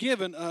has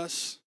given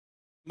us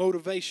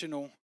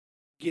motivational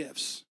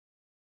gifts.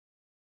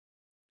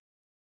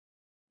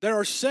 There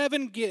are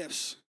 7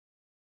 gifts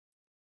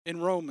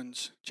in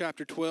Romans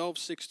chapter 12,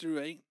 6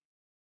 through 8.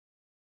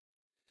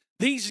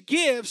 These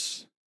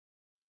gifts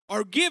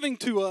are given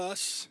to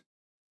us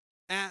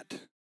at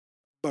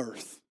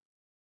birth.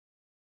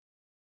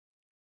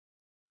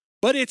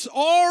 But it's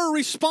our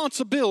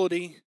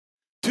responsibility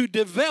to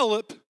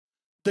develop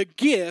the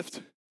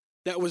gift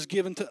that was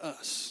given to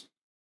us.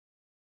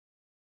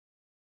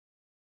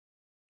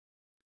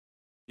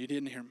 You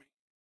didn't hear me.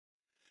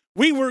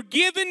 We were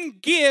given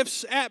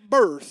gifts at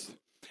birth,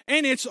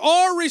 and it's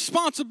our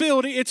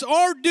responsibility, it's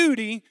our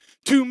duty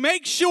to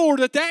make sure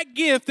that that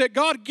gift that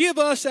God give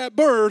us at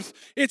birth,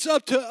 it's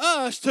up to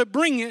us to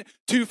bring it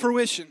to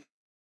fruition.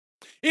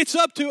 It's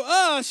up to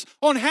us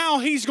on how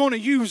He's going to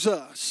use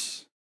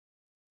us.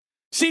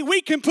 See,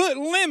 we can put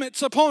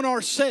limits upon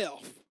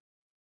ourselves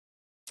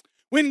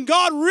when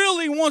God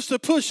really wants to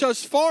push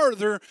us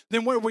farther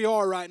than where we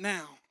are right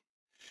now.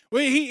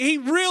 He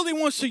really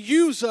wants to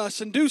use us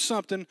and do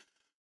something,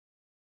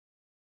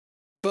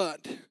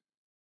 but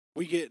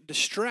we get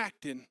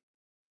distracted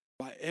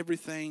by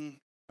everything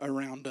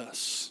around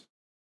us.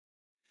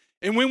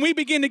 And when we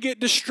begin to get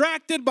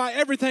distracted by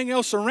everything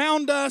else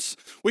around us,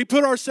 we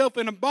put ourselves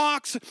in a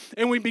box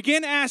and we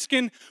begin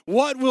asking,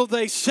 what will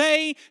they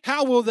say?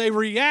 How will they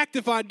react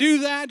if I do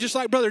that? Just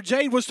like Brother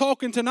Jade was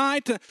talking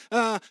tonight.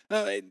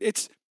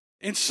 It's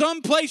in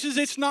some places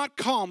it's not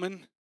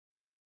common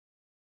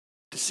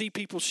to see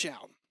people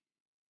shout.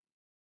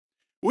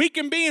 We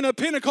can be in a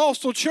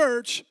Pentecostal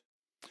church,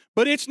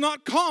 but it's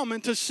not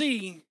common to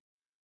see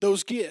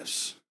those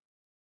gifts.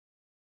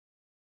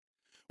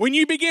 When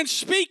you begin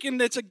speaking,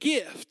 that's a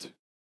gift.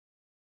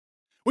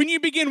 When you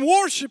begin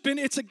worshiping,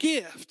 it's a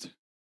gift.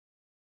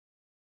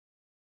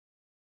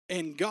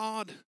 And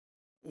God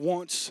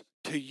wants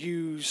to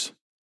use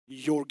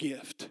your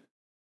gift.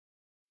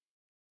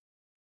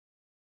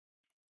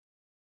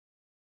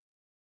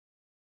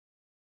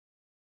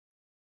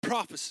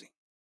 Prophecy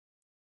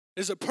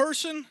is a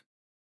person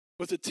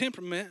with a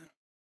temperament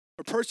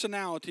or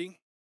personality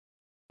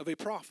of a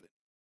prophet.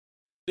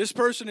 This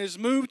person is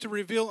moved to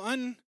reveal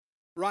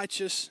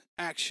unrighteous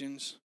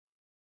actions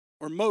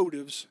or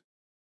motives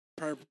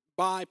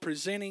by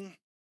presenting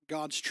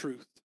God's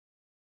truth.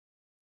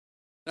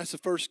 That's the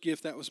first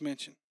gift that was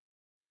mentioned.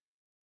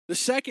 The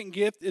second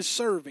gift is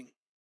serving.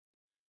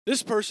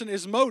 This person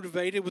is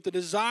motivated with the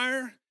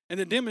desire and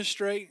to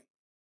demonstrate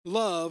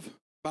love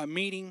by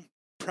meeting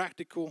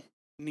practical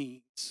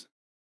needs.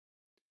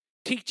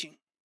 Teaching.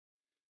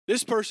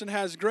 This person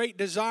has great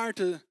desire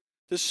to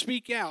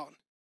speak out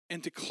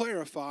and to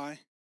clarify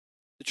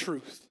the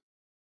truth.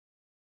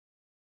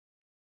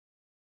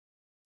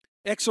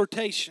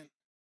 Exhortation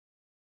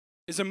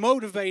is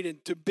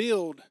motivated to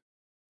build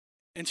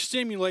and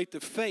stimulate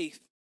the faith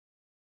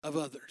of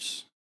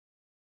others.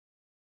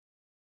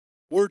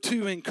 We're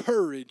to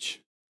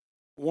encourage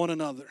one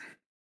another.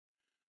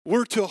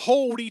 We're to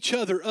hold each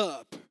other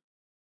up.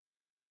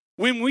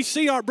 When we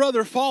see our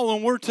brother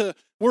falling, we're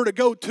to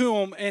go to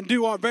them and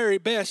do our very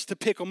best to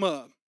pick them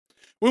up.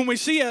 When we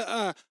see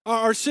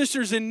our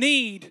sisters in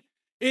need,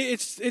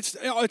 it's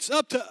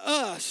up to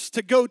us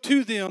to go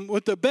to them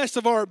with the best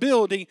of our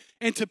ability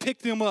and to pick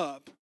them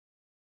up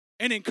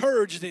and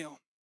encourage them.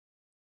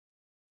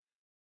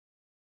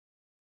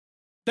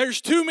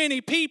 There's too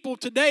many people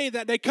today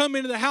that they come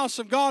into the house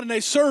of God and they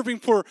serve Him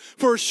for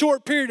a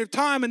short period of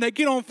time and they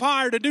get on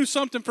fire to do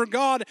something for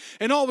God,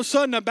 and all of a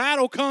sudden a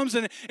battle comes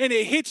and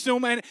it hits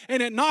them and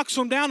it knocks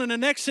them down, and the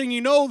next thing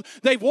you know,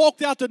 they've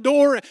walked out the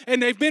door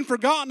and they've been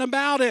forgotten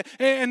about it,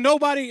 and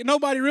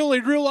nobody really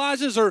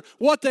realizes or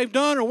what they've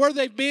done or where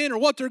they've been or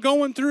what they're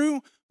going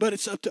through. But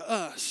it's up to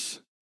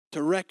us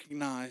to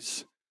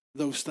recognize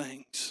those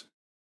things.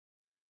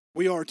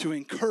 We are to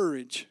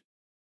encourage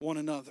one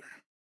another.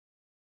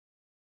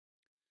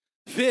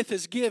 Fifth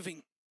is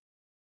giving.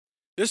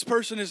 This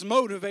person is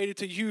motivated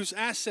to use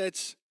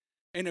assets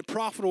in a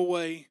profitable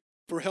way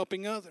for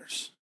helping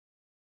others.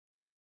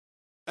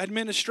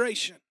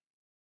 Administration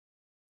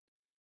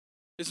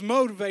is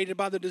motivated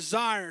by the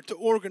desire to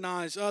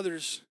organize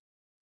others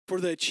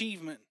for the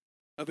achievement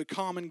of a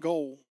common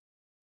goal.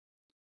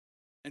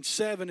 And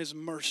 7 is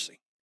mercy.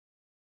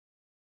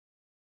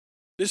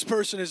 This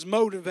person is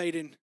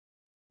motivated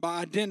by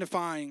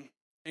identifying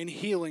and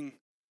healing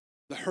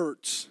the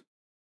hurts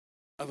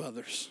of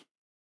others.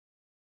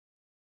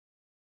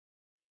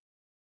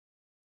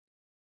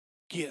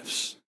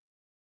 Gifts.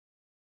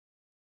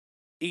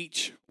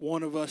 Each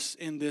one of us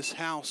in this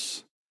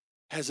house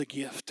has a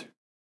gift.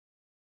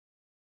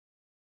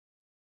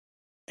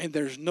 And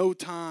there's no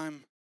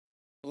time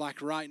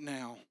like right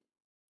now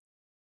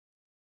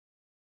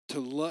to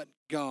let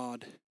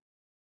God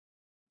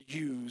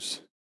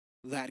use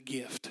that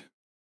gift.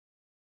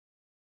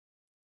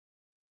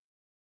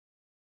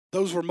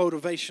 Those were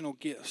motivational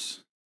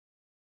gifts.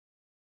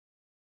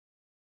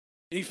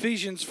 In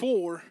Ephesians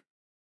 4,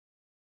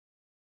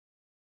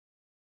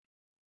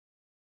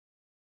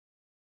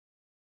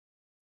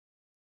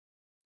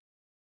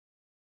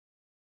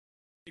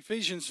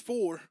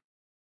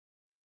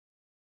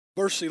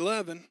 verse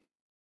 11,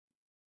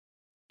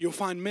 you'll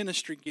find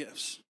ministry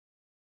gifts.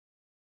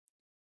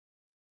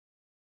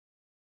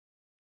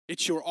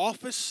 It's your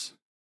office.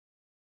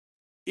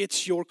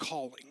 It's your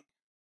calling.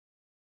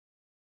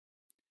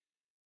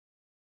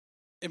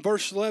 In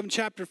verse 11,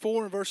 chapter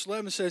 4, and verse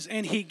 11 says,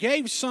 and he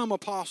gave some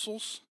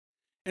apostles,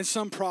 and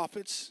some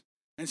prophets,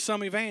 and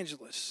some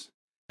evangelists,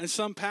 and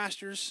some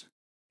pastors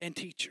and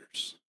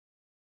teachers,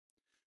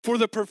 for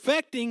the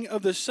perfecting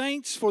of the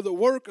saints, for the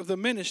work of the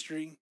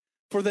ministry,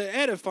 for the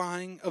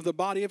edifying of the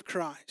body of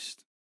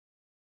Christ.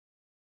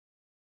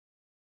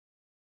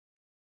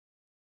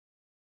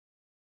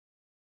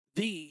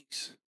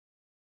 These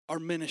are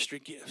ministry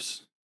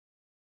gifts.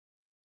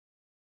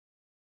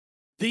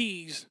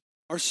 These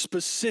are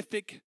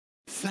specific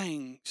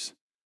things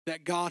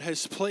that God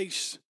has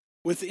placed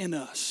within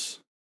us.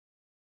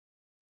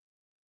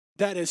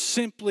 That is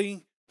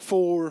simply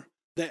for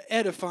the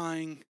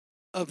edifying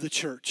of the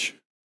church.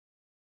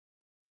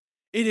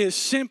 It is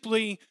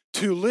simply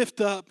to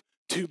lift up,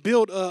 to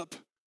build up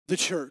the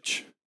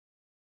church.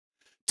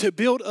 To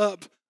build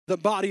up the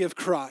body of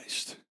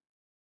Christ.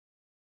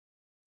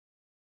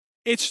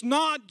 It's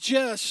not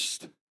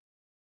just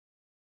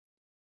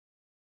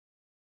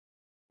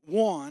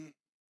one,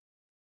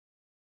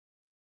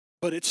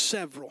 but it's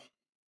several.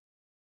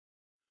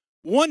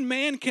 One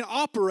man can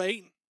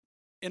operate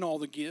in all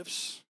the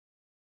gifts,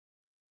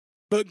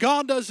 but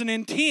God doesn't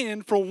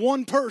intend for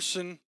one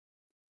person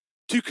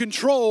to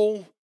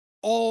control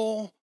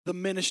all the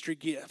ministry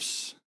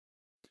gifts.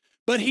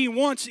 But He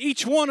wants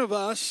each one of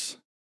us,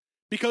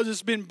 because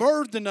it's been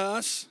birthed in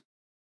us,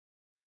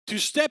 to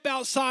step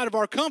outside of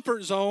our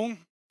comfort zone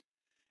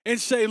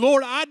and say,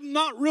 Lord, I'm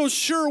not real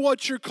sure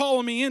what you're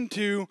calling me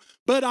into,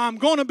 but I'm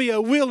going to be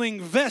a willing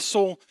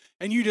vessel,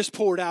 and you just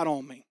pour it out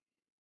on me.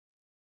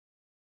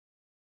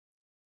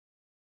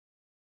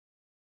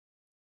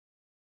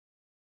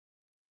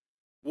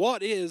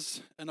 What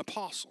is an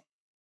apostle?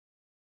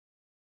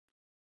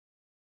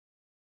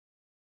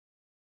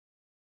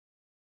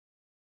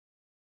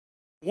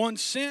 One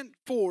sent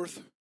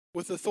forth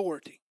with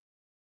authority,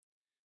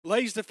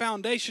 lays the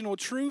foundational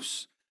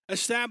truths,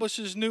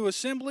 establishes new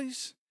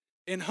assemblies,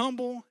 in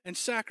humble and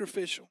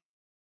sacrificial.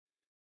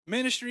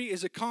 Ministry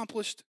is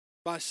accomplished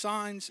by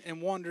signs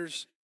and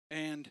wonders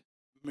and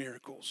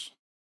miracles.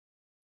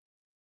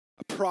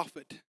 A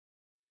prophet,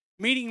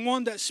 meaning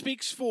one that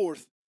speaks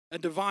forth a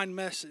divine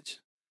message,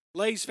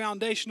 lays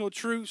foundational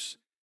truths,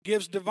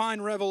 gives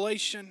divine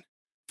revelation,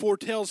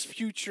 foretells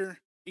future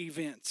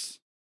events,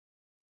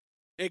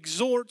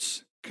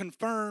 exhorts,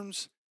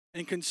 confirms,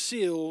 and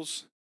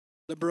conceals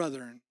the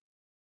brethren.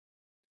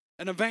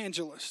 An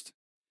evangelist,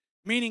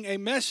 meaning a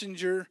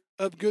messenger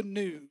of good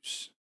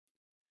news,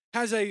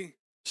 has a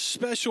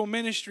special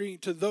ministry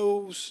to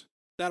those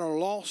that are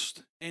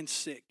lost and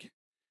sick,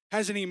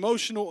 has an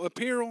emotional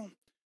appeal,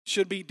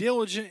 should be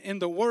diligent in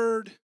the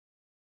word,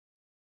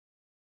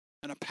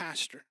 and a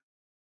pastor,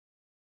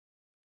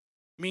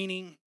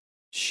 meaning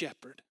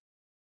shepherd.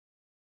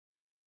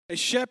 A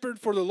shepherd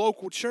for the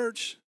local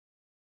church.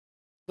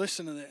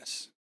 Listen to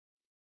this.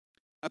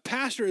 A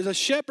pastor is a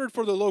shepherd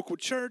for the local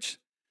church,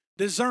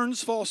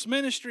 discerns false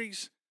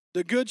ministries.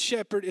 The good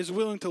shepherd is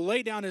willing to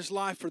lay down his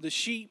life for the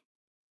sheep.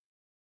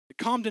 The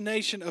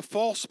condemnation of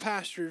false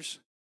pastors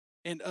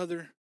and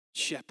other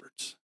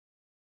shepherds.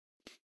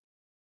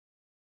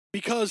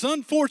 Because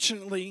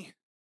unfortunately,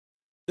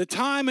 the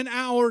time and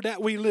hour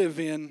that we live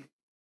in,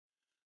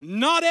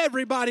 not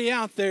everybody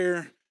out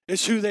there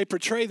is who they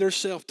portray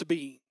themselves to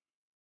be.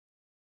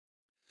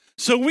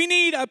 So we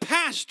need a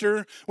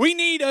pastor, we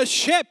need a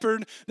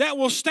shepherd that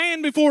will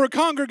stand before a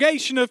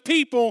congregation of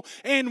people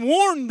and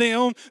warn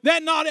them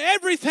that not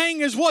everything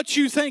is what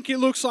you think it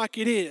looks like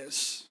it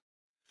is.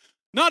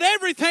 Not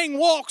everything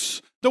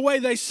walks the way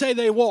they say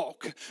they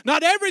walk.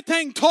 Not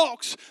everything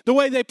talks the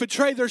way they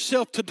portray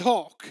themselves to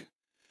talk.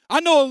 I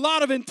know a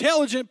lot of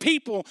intelligent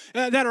people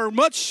that are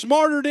much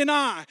smarter than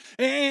I.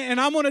 And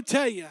I'm going to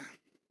tell you,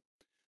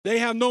 they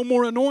have no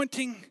more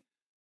anointing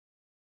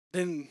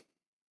than,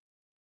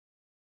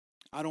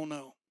 I don't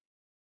know.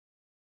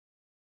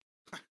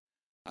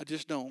 I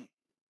just don't.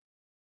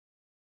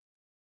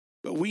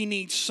 But we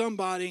need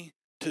somebody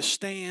to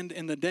stand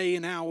in the day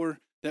and hour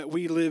that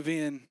we live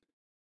in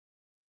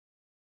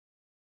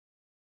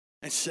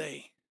and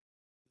say,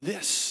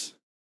 this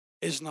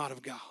is not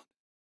of God.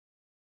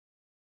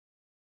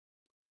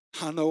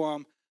 I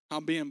know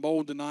I'm being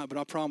bold tonight, but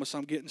I promise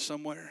I'm getting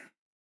somewhere.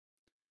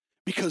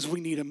 Because we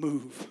need a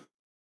move.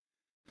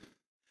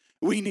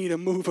 We need a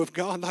move of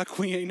God like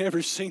we ain't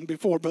ever seen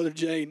before, Brother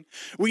Jane.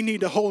 We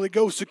need the Holy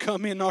Ghost to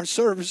come in our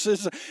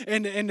services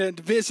and to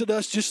visit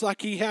us just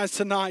like He has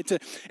tonight.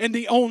 And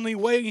the only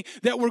way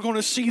that we're going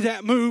to see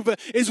that move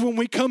is when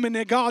we come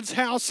into God's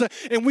house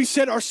and we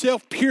set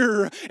ourselves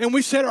pure and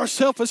we set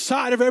ourselves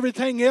aside of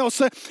everything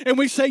else and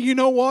we say, you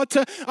know what?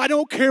 I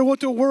don't care what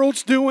the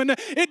world's doing.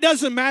 It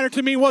doesn't matter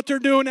to me what they're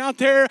doing out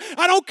there.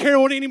 I don't care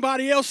what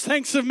anybody else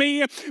thinks of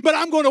me. But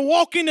I'm going to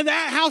walk into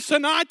that house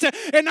tonight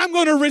and I'm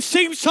going to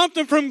receive something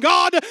from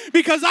God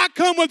because I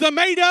come with a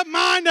made-up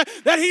mind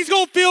that He's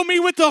going to fill me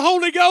with the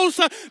Holy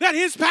Ghost, that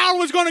His power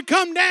was going to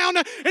come down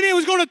and it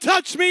was going to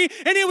touch me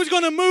and it was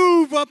going to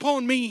move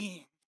upon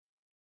me.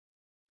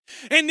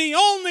 And the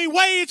only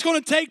way it's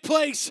going to take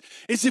place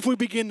is if we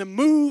begin to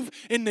move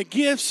in the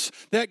gifts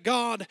that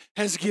God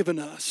has given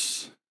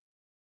us.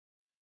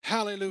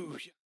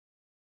 Hallelujah.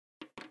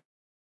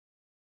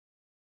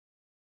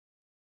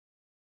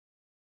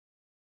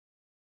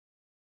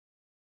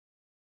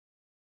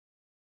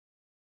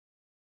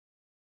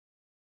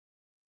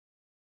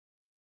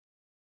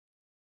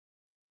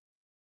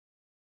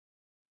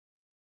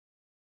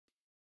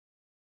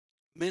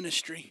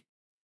 Ministry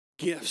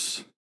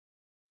gifts.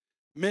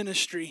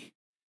 Ministry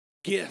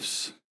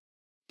gifts.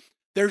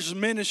 There's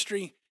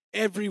ministry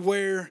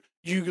everywhere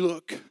you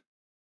look.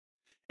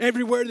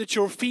 Everywhere that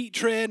your feet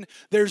tread,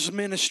 there's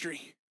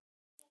ministry.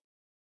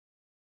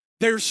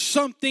 There's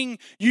something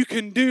you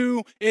can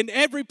do in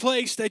every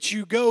place that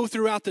you go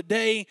throughout the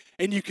day,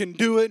 and you can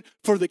do it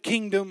for the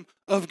kingdom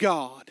of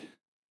God.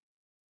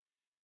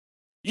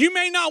 You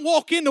may not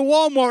walk into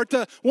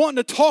Walmart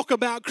wanting to talk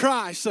about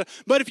Christ,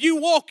 but if you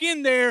walk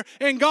in there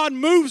and God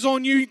moves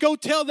on you, you go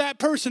tell that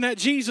person that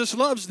Jesus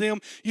loves them,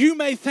 you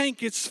may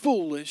think it's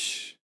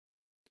foolish.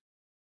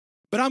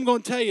 But I'm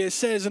going to tell you, it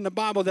says in the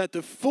Bible that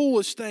the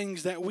foolish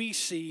things that we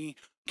see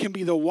can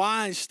be the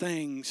wise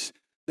things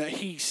that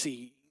He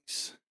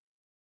sees.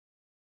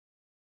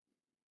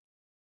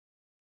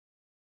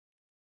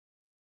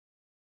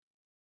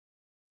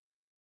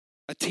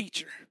 A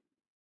teacher.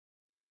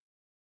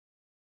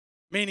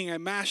 Meaning a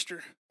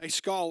master, a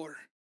scholar.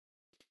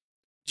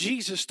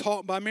 Jesus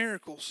taught by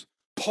miracles.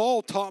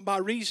 Paul taught by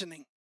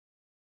reasoning.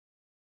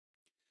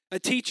 A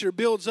teacher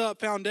builds up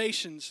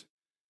foundations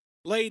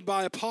laid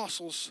by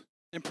apostles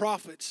and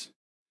prophets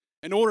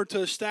in order to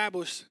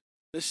establish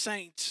the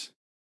saints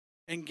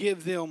and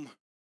give them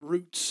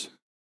roots.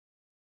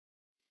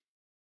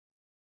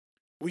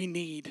 We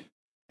need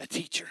a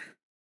teacher.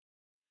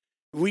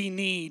 We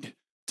need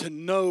to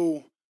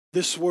know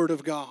this Word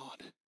of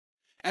God.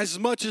 As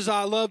much as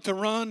I love to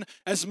run,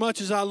 as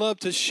much as I love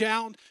to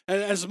shout,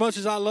 as much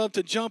as I love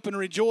to jump and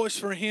rejoice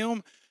for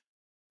Him,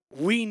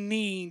 we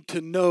need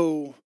to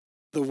know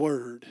the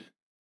Word.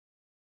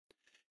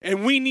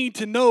 And we need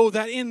to know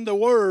that in the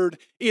Word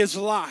is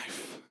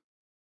life.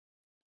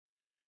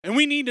 And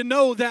we need to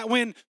know that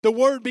when the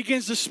Word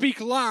begins to speak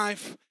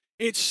life,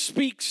 it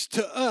speaks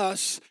to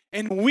us,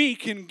 and we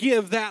can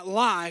give that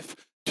life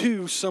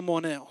to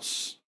someone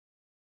else.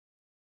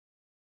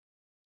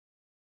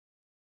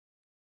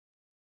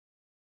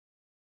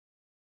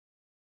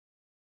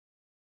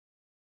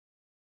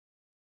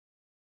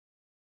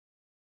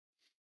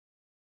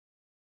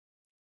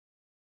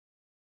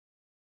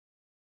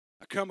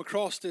 I come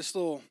across this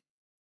little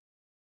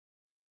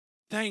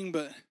thing,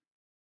 but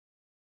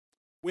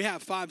we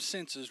have 5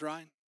 senses,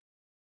 right?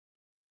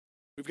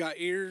 We've got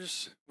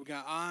ears, we've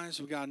got eyes,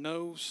 we've got a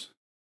nose,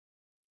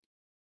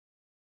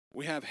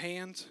 we have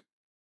hands,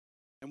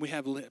 and we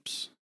have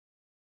lips.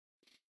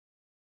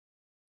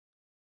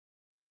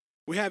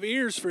 We have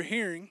ears for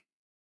hearing,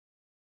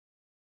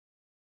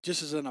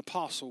 just as an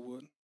apostle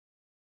would.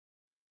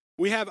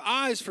 We have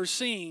eyes for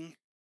seeing,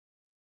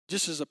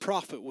 just as a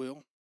prophet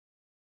will.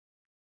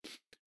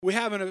 We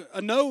have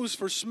a nose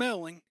for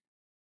smelling,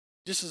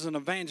 just as an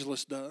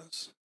evangelist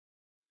does.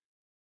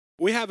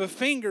 We have a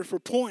finger for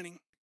pointing,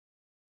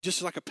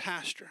 just like a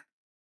pastor.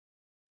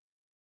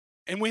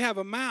 And we have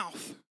a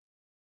mouth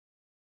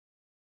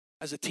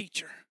as a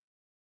teacher.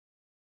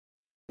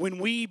 When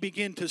we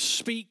begin to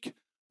speak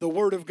the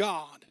Word of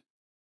God,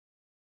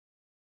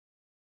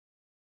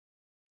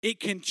 it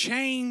can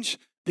change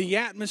the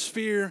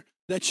atmosphere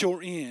that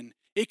you're in.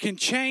 It can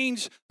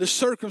change the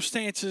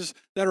circumstances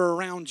that are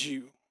around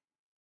you.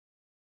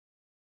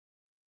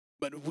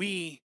 But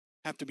we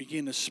have to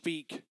begin to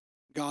speak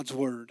God's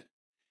word.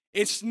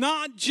 It's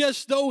not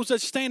just those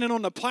that's standing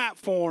on the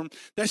platform,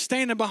 that's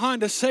standing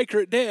behind a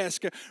sacred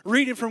desk,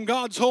 reading from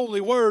God's holy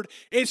word.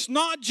 It's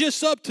not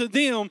just up to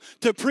them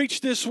to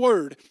preach this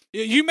word.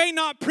 You may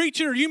not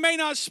preach it or you may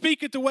not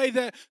speak it the way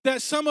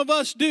that some of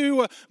us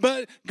do,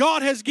 but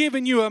God has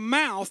given you a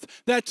mouth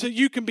that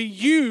you can be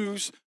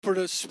used for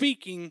the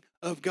speaking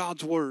of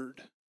God's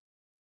word.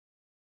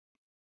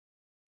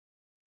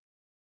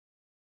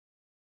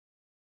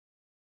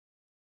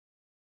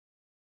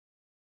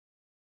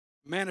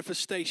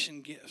 Manifestation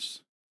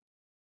gifts.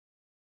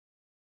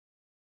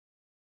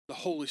 The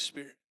Holy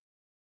Spirit.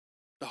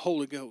 The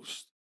Holy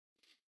Ghost.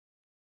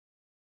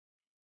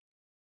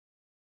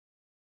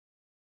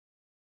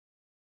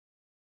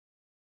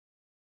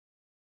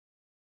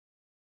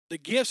 The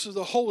gifts of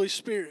the Holy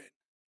Spirit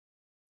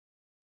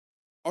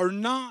are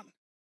not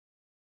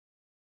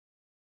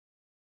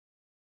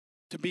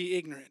to be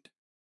ignorant.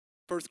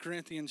 1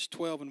 Corinthians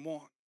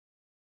 12:1.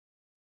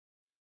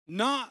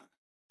 Not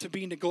to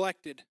be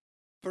neglected.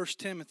 1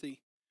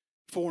 Timothy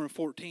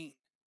 4:14.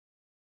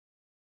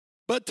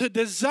 But to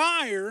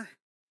desire,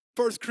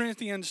 1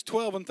 Corinthians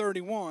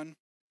 12:31,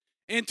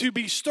 and to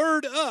be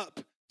stirred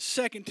up,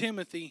 2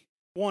 Timothy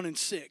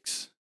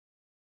 1:6.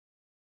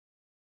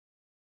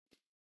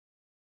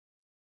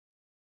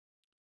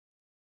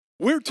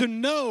 We're to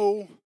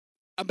know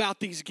about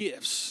these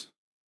gifts.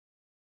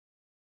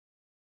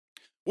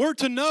 We're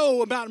to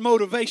know about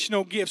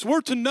motivational gifts. We're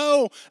to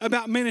know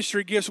about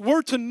ministry gifts.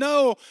 We're to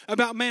know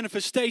about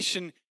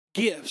manifestation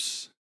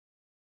gifts.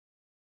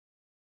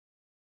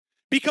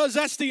 Because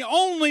that's the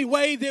only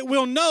way that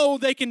we'll know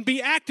they can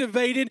be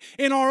activated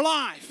in our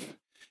life.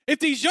 If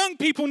these young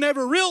people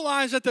never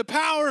realize that the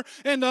power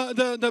and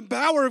the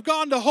power of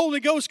God and the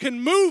Holy Ghost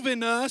can move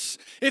in us,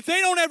 if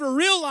they don't ever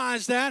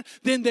realize that,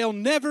 then they'll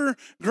never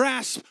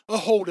grasp a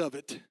hold of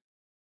it.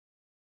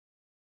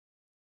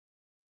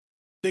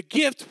 The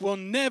gift will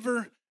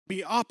never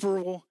be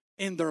operable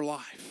in their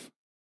life.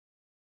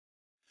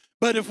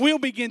 But if we'll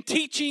begin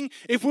teaching,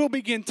 if we'll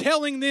begin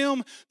telling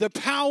them the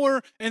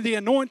power and the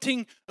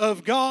anointing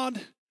of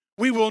God,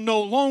 we will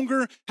no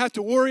longer have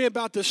to worry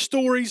about the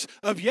stories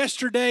of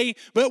yesterday,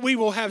 but we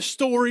will have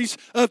stories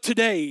of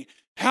today.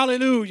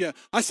 Hallelujah.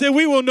 I said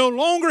we will no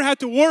longer have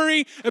to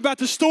worry about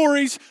the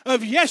stories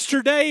of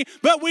yesterday,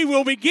 but we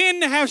will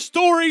begin to have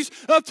stories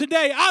of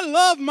today. I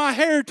love my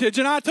heritage,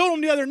 and I told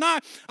them the other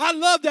night, I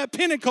love that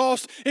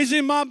Pentecost is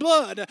in my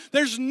blood.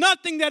 There's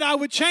nothing that I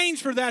would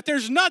change for that.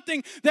 There's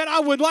nothing that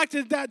I would like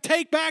to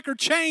take back or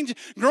change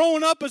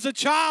growing up as a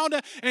child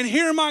and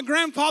hearing my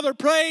grandfather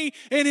pray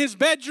in his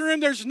bedroom.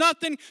 There's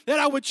nothing that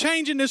I would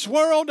change in this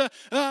world, but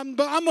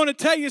I'm going to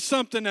tell you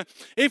something.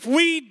 If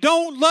we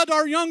don't let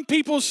our young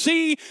people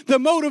see the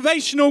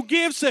motivational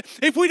gifts,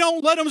 if we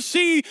don't let them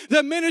see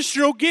the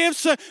ministerial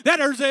gifts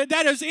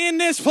that is in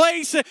this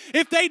place,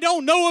 if they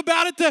don't know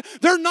about it,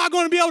 they're not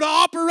going to be able to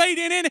operate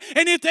in it.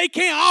 And if they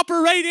can't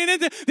operate in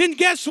it, then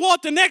guess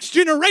what? The next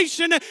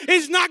generation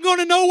is not going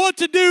to know what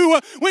to do.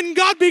 When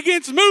God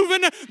begins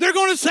moving, they're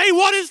going to say,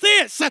 what is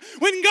this?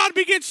 When God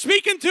begins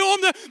speaking to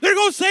them, they're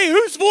going to say,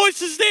 whose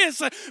voice is this?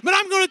 But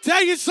I'm going to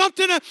tell you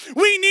something.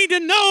 We need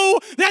to know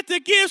that the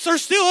gifts are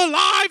still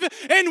alive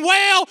and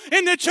well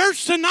in the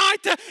church tonight.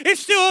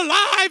 It's still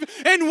alive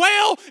and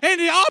well and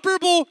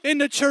operable in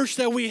the church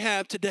that we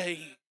have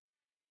today.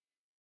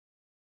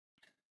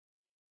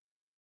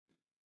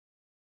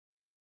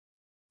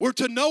 We're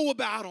to know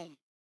about them.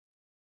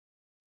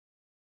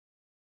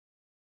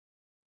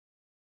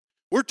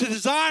 We're to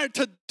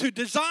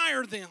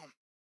desire them.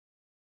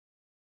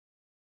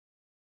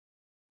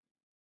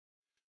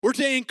 We're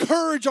to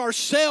encourage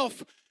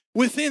ourselves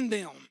within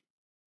them.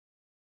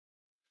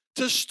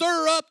 To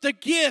stir up the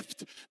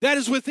gift that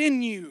is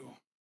within you.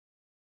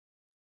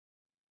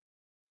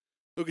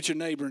 Look at your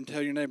neighbor and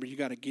tell your neighbor you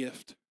got a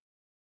gift.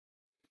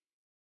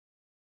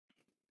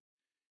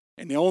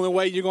 And the only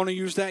way you're going to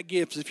use that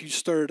gift is if you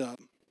stir it up.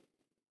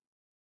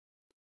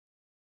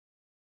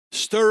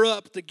 Stir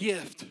up the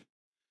gift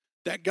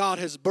that God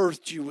has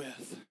birthed you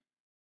with.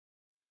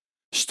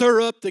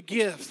 Stir up the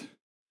gift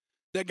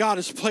that God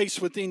has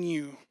placed within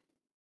you.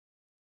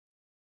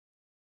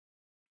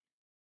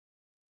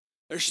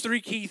 There's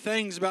three key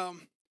things about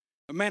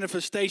the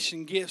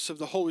manifestation gifts of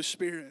the Holy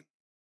Spirit.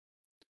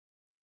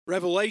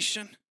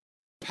 Revelation,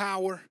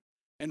 power,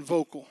 and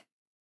vocal.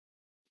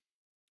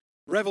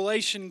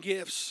 Revelation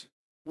gifts,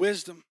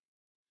 wisdom.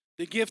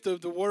 The gift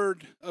of the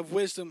word of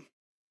wisdom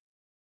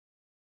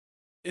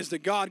is the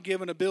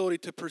God-given ability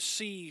to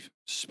perceive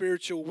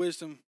spiritual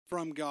wisdom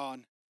from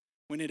God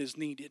when it is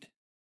needed.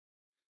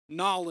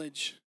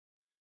 Knowledge.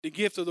 The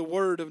gift of the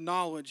word of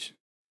knowledge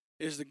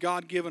is the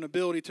God-given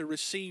ability to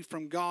receive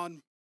from God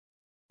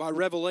by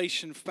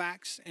revelation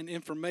facts and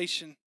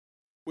information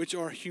which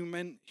are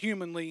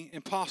humanly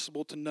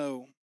impossible to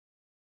know.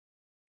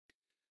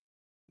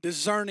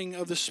 Discerning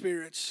of the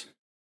spirits.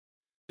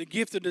 The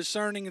gift of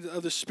discerning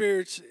of the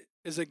spirits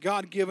is a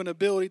God-given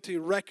ability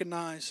to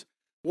recognize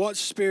what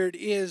spirit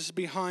is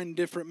behind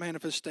different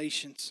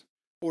manifestations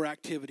or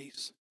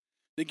activities.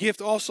 The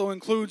gift also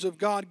includes of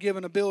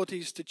God-given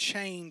abilities to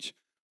change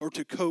or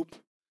to cope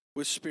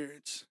with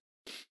spirits.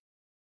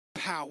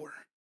 Power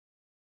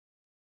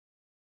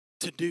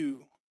to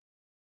do.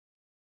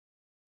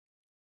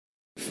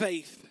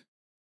 Faith.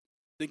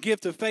 The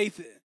gift of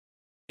faith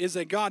is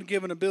a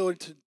God-given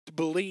ability to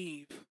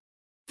believe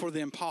for the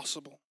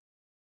impossible.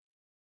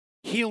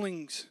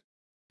 Healings.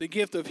 The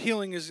gift of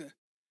healing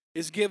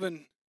is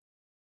given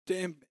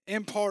to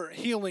impart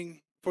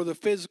healing for the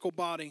physical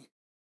body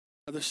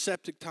of the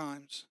septic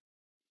times.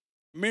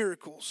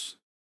 Miracles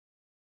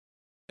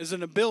is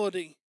an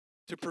ability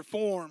to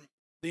perform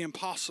the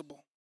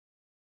impossible.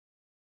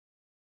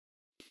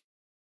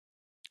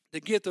 The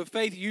gift of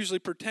faith usually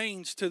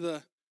pertains to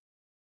the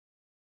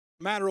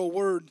material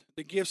word.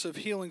 The gifts of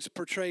healings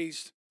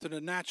portrays to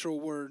the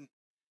natural word,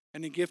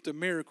 and the gift of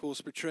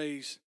miracles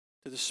portrays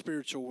to the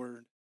spiritual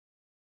word.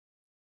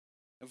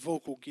 A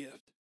vocal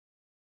gift.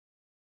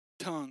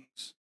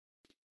 Tongues.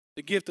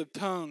 The gift of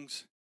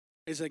tongues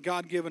is a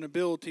God-given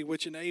ability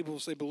which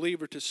enables a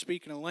believer to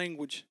speak in a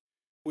language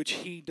which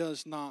he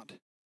does not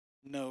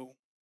know.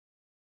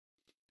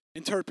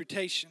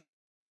 Interpretation.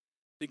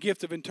 The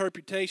gift of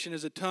interpretation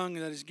is a tongue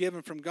that is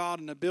given from God,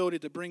 an ability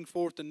to bring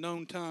forth the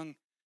known tongue,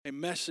 a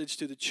message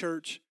to the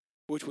church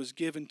which was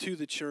given to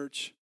the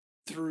church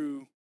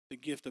through the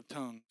gift of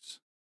tongues.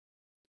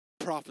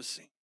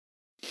 Prophecy.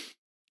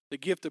 The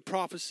gift of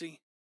prophecy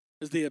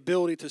is the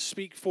ability to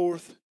speak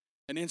forth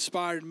an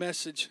inspired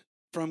message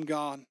from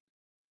God.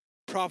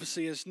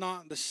 Prophecy is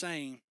not the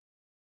same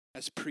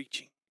as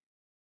preaching.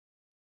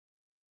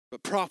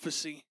 But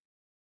prophecy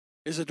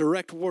is a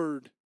direct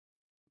word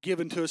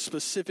given to a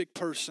specific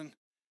person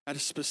at a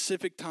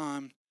specific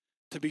time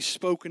to be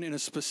spoken in a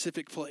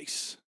specific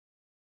place.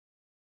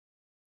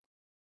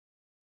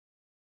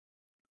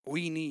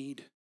 We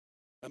need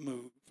a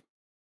move.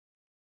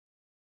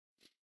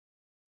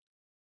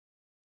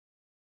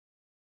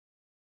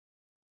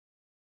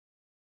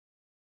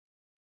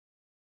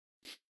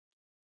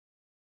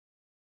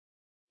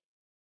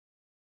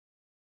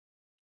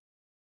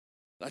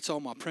 That's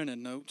all my printed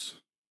notes.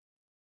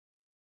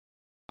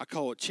 I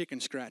call it chicken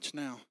scratch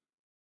now.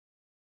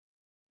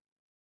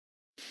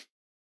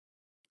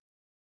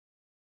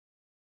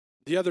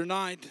 The other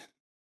night,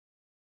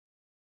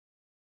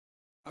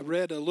 I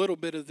read a little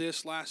bit of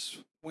this last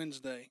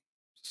Wednesday.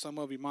 Some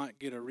of you might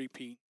get a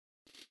repeat.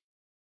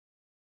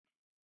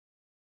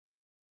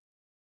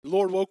 The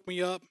Lord woke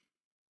me up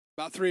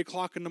about 3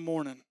 o'clock in the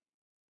morning.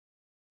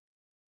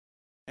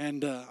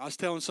 And I was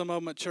telling some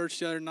of them at church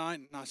the other night,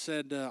 and I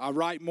said, I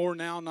write more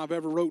now than I've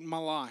ever wrote in my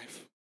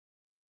life.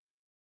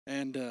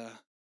 And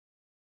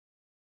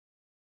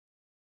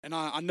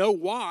I know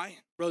why,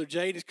 Brother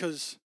Jade, is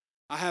because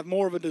I have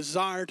more of a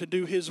desire to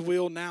do His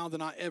will now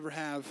than I ever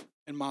have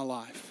in my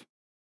life.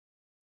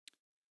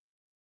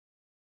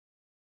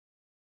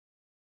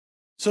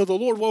 So the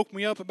Lord woke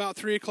me up about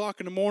 3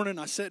 o'clock in the morning.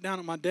 I sat down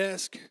at my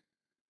desk,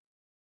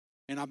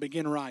 and I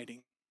began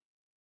writing.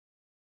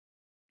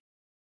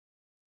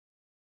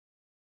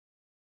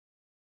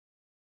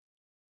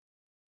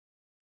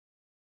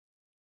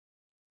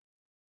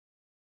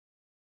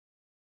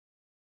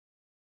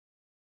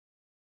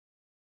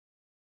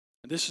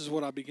 And this is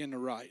what I began to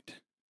write.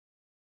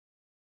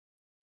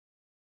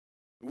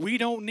 We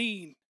don't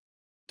need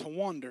to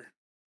wander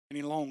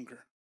any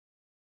longer.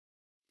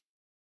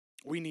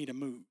 We need to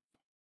move.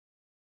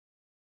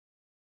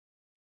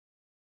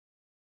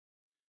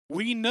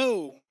 We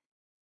know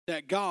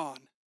that God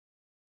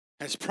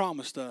has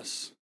promised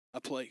us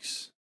a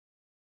place.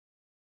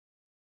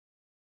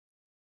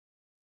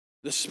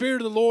 The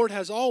Spirit of the Lord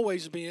has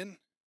always been,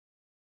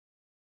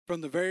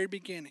 from the very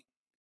beginning,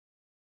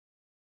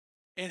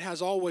 and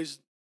has always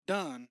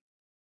done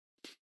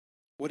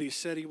what He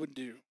said He would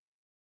do.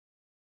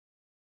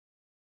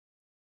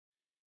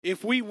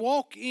 If we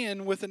walk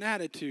in with an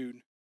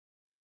attitude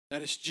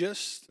that it's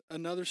just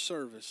another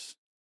service,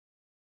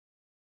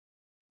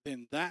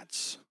 then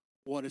that's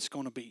what it's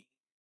going to be.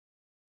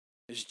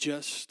 It's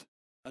just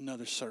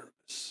another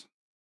service.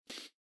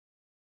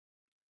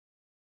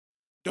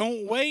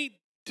 Don't wait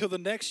till the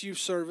next youth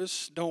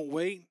service. Don't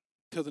wait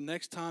till the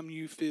next time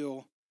you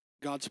feel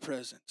God's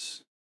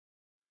presence.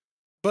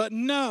 But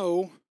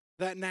know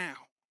that now.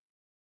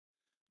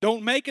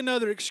 Don't make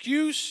another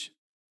excuse.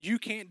 You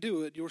can't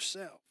do it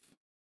yourself.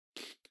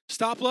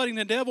 Stop letting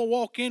the devil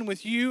walk in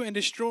with you and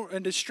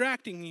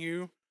distracting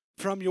you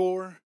from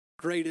your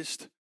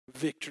greatest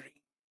victory.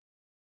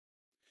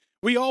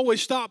 We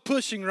always stop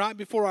pushing right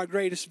before our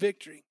greatest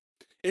victory.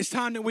 It's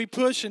time that we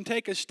push and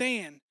take a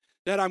stand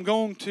that I'm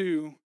going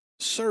to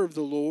serve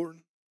the Lord.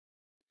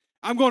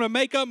 I'm going to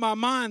make up my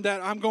mind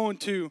that I'm going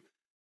to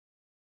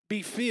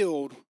be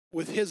filled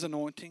with His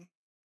anointing.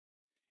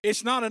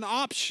 It's not an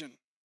option.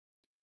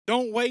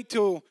 Don't wait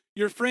till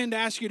your friend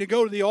asks you to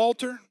go to the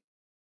altar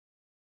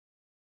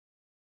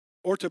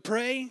or to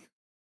pray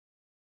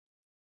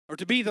or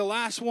to be the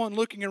last one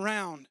looking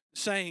around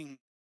saying,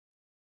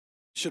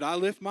 should I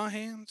lift my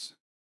hands?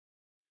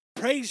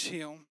 Praise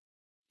Him.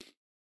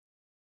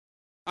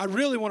 I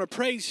really want to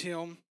praise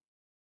Him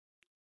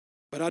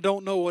but I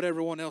don't know what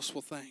everyone else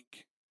will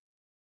think.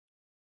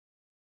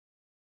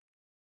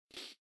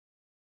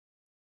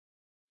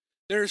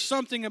 There's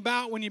something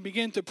about when you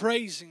begin to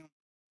praise Him,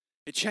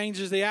 it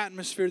changes the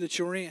atmosphere that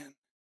you're in.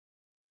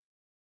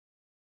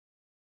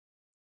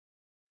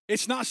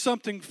 It's not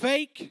something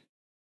fake,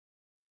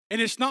 and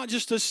it's not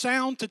just a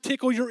sound to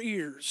tickle your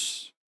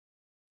ears,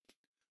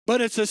 but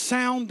it's a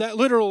sound that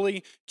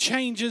literally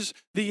changes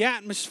the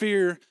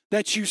atmosphere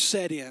that you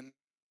set in.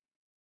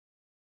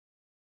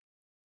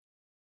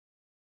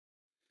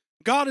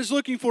 God is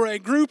looking for a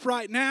group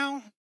right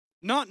now,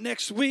 not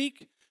next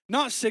week,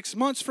 not 6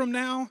 months from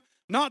now,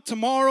 not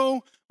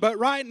tomorrow, but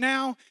right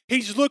now,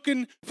 He's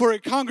looking for a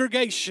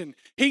congregation.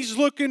 He's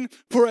looking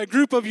for a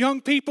group of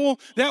young people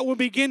that will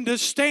begin to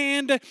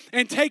stand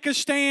and take a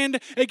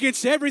stand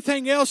against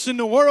everything else in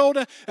the world.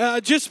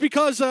 Just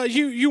because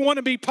you want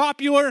to be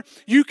popular,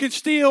 you can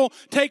still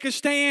take a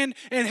stand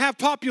and have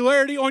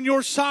popularity on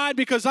your side,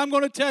 because I'm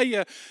going to tell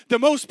you, the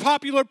most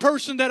popular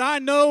person that I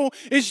know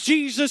is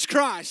Jesus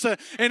Christ.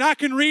 And I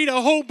can read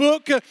a whole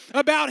book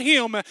about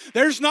Him.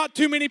 There's not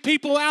too many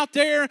people out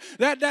there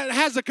that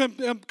has a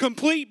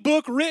complete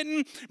book written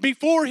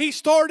before He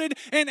started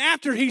and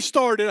after He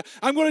started.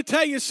 I'm going to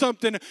tell you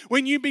something.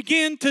 When you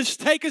begin to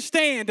take a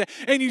stand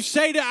and you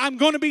say that I'm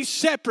going to be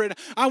separate,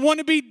 I want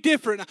to be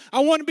different,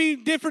 I want to be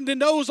different than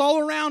those all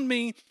around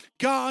me,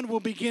 God will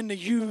begin to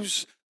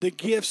use the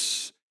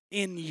gifts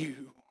in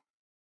you.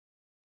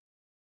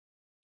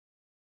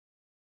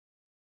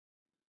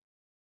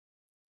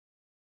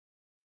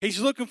 He's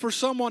looking for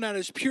someone that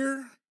is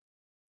pure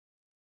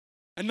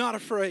and not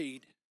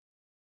afraid.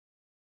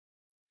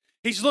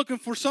 He's looking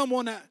for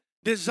someone that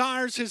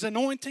desires His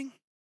anointing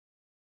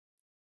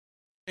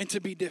and to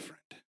be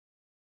different.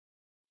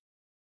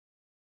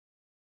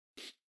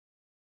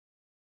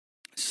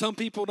 Some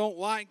people don't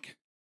like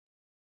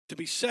to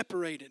be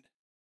separated.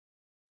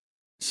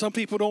 Some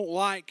people don't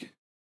like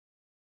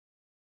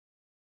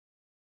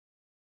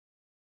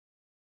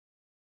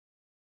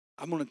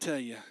I'm going to tell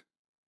you,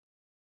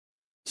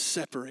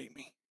 separate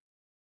me.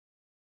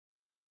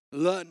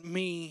 Let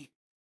me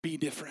be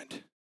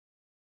different.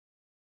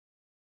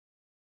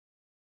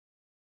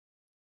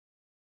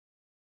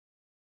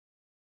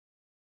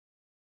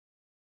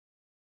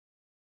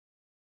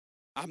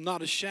 I'm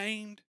not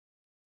ashamed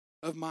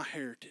of my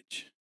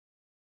heritage.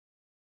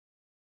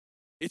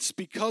 It's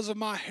because of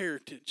my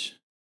heritage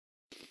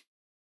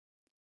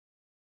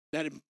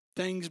that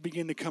things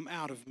begin to come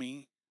out of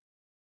me.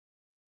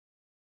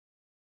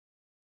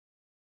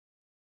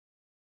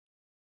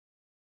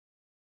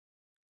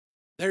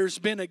 There's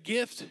been a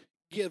gift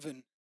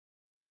given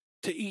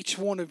to each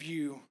one of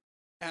you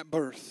at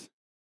birth.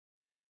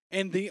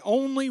 And the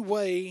only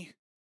way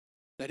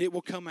that it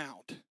will come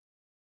out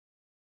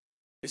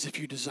is if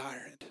you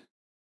desire it.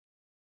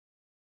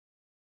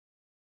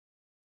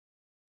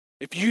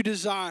 If you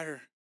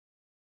desire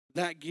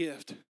that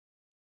gift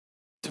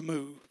to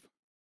move.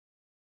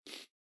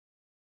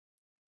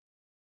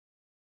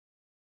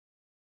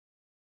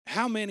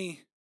 How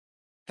many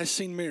has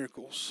seen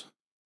miracles?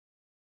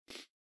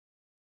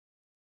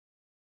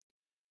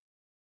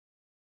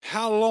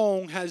 How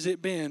long has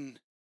it been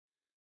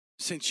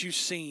since you've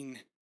seen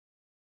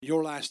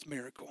your last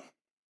miracle?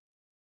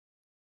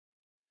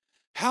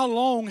 How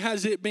long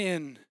has it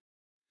been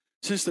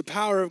since the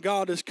power of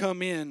God has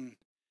come in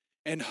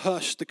and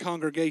hushed the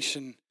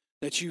congregation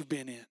that you've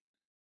been in?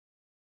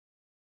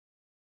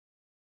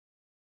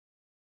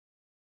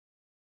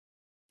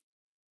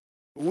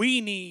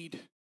 We need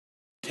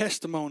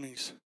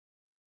testimonies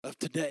of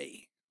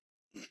today.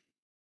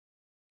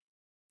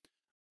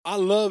 I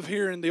love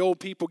hearing the old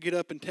people get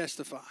up and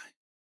testify.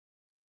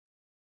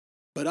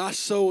 But I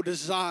so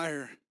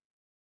desire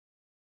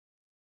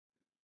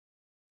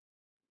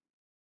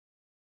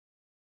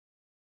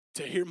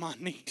to hear my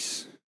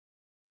niece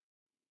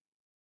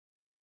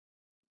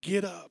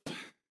get up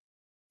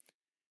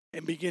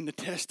and begin to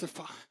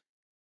testify.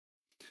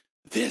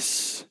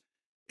 This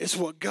is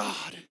what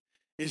God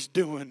is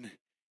doing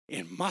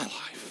in my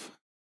life.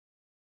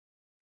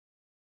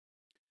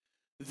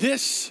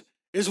 This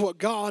is what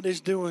God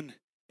is doing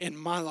in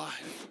my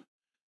life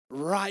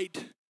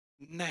right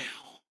now.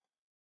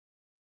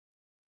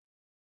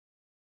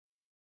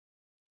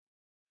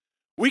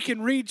 We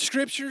can read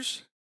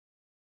scriptures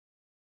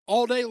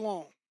all day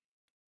long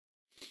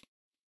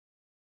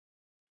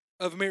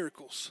of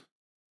miracles.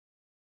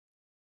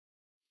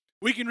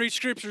 We can read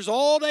scriptures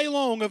all day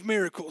long of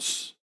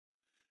miracles.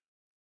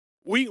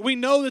 We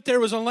know that there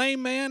was a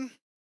lame man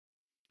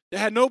that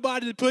had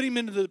nobody to put him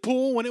into the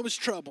pool when it was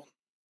trouble.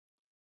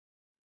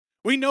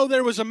 We know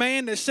there was a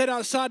man that sat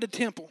outside the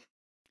temple.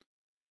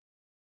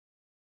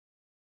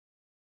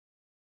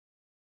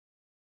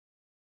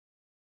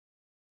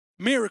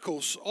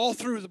 Miracles all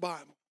through the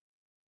Bible.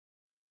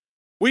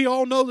 We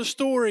all know the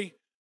story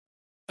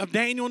of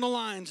Daniel in the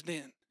lion's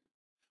den.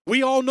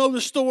 We all know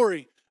the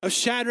story of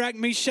Shadrach,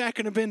 Meshach,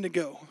 and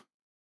Abednego.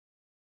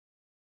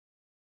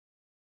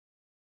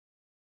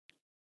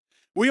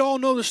 We all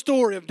know the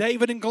story of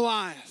David and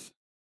Goliath.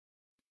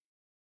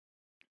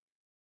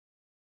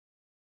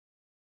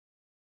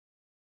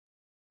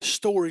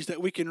 stories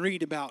that we can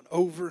read about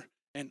over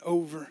and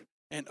over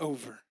and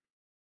over.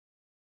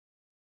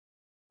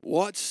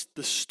 What's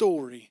the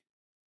story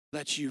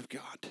that you've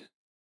got?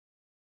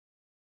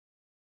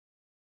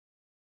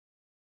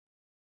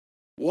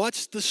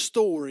 What's the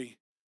story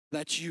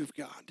that you've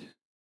got?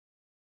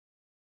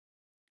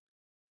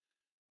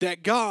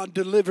 That God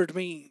delivered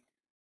me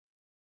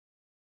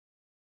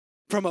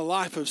from a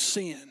life of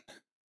sin.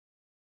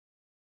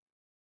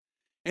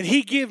 And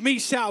He gave me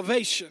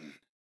salvation.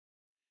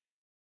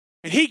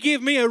 And He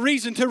gave me a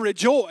reason to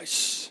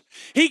rejoice.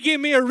 He gave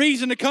me a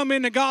reason to come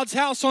into God's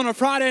house on a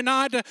Friday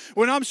night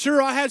when I'm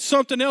sure I had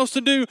something else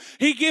to do.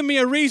 He gave me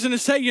a reason to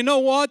say, you know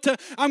what?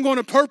 I'm going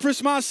to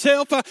purpose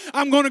myself.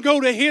 I'm going to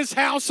go to His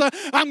house.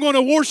 I'm going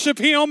to worship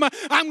Him.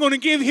 I'm going to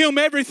give Him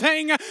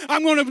everything.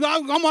 I'm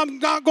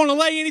not going to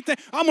lay anything.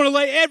 I'm going to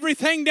lay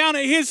everything down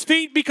at His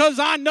feet, because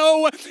I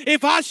know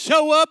if I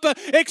show up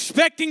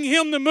expecting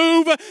Him to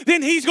move,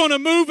 then He's going to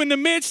move in the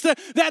midst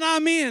that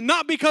I'm in.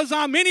 Not because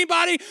I'm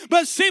anybody,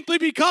 but simply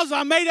because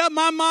I made up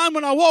my mind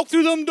when I walked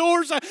through them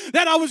doors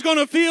that I was going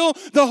to feel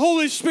the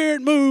Holy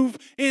Spirit move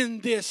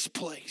in this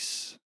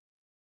place.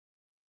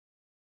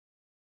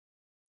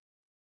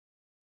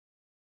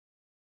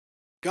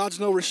 God's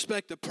no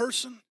respect of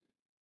person.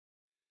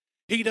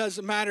 He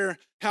doesn't matter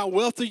how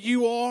wealthy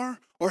you are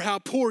or how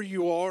poor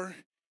you are.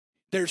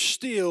 There's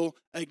still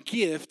a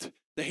gift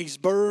that He's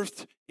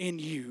birthed in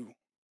you.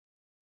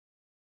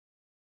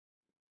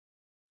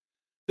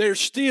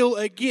 There's still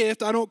a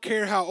gift. I don't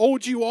care how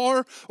old you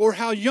are or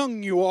how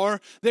young you are.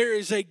 There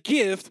is a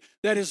gift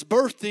that is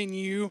birthed in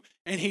you,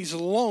 and He's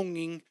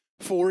longing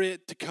for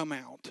it to come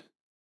out.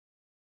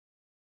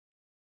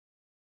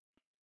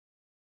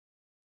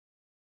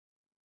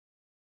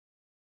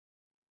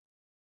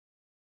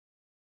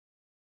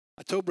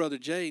 I told Brother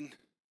Jade,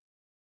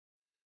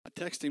 I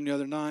texted him the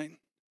other night,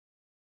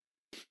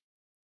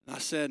 and I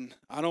said,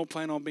 I don't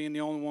plan on being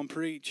the only one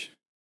preach.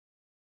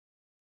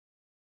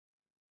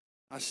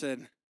 I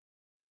said,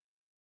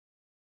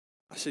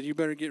 you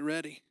better get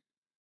ready.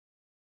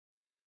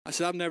 I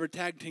said, I've never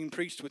tag team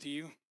preached with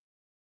you,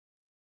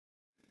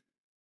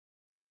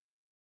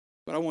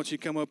 but I want you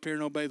to come up here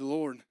and obey the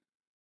Lord.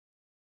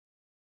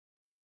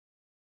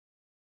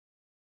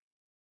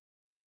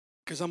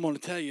 Because I'm going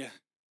to tell you,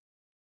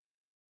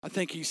 I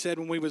think he said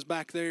when we was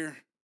back there,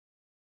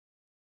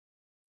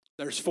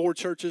 there's 4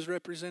 churches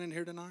represented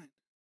here tonight,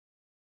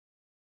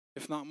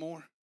 if not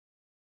more.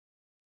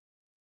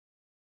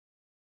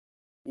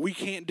 We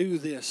can't do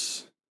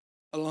this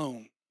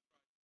alone.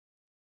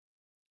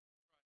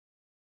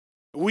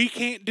 We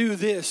can't do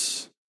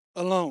this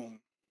alone.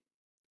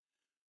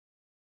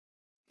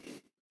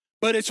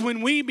 But it's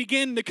when we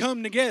begin to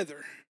come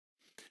together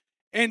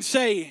and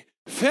say,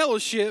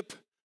 fellowship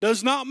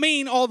does not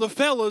mean all the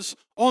fellas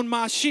on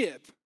my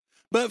ship.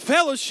 But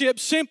fellowship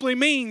simply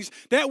means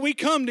that we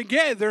come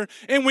together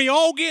and we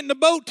all get in the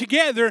boat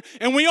together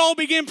and we all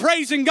begin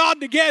praising God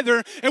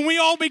together and we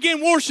all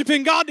begin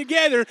worshiping God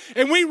together,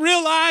 and we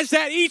realize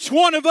that each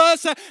one of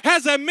us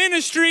has a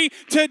ministry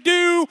to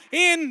do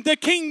in the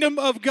kingdom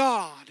of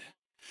God.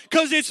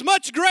 Because it's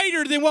much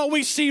greater than what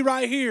we see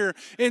right here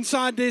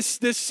inside this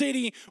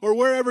city or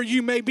wherever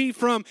you may be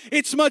from.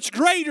 It's much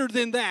greater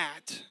than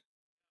that.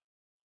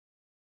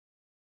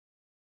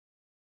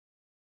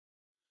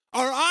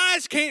 Our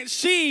eyes can't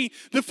see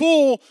the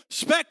full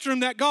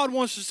spectrum that God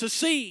wants us to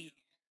see.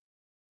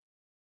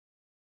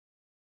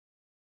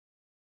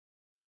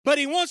 But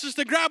He wants us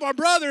to grab our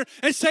brother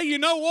and say, you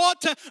know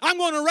what? I'm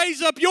going to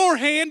raise up your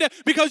hand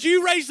because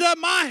you raised up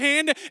my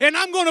hand, and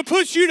I'm going to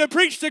push you to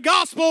preach the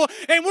gospel,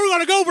 and we're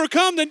going to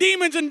overcome the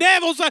demons and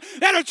devils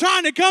that are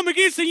trying to come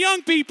against the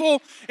young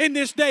people in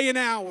this day and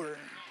hour.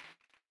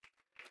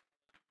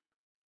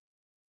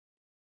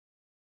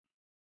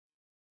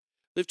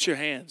 Lift your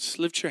hands.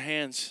 Lift your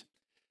hands.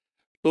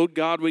 Lord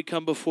God, we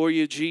come before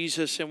you,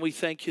 Jesus, and we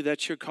thank you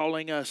that you're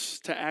calling us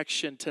to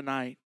action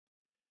tonight.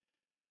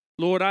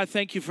 Lord, I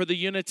thank you for the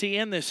unity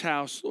in this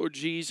house, Lord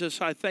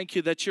Jesus. I thank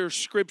you that your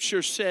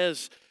scripture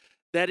says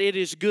that it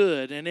is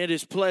good and it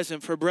is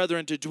pleasant for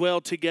brethren to dwell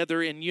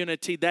together in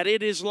unity, that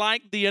it is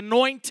like the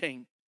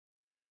anointing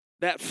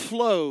that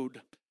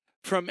flowed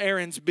from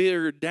Aaron's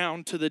beard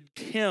down to the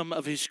hem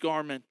of his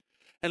garment.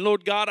 And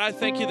Lord God, I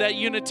thank you that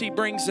unity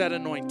brings that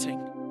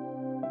anointing.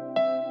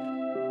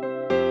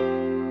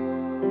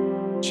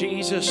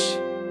 Jesus,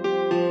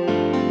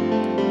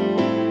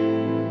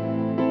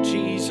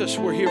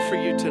 we're here for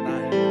you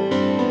tonight.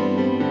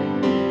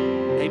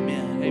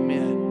 Amen,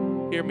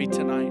 amen. Hear me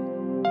tonight.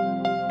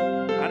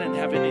 I didn't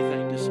have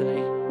anything to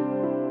say.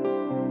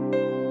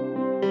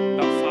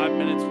 About 5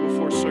 minutes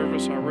before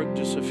service, I wrote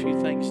just a few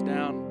things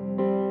down.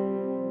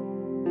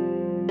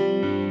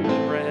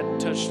 Brad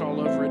touched all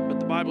over it, but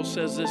the Bible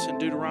says this in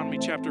Deuteronomy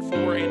chapter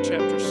 4 and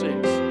chapter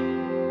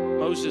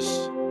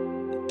 6.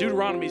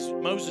 Deuteronomy is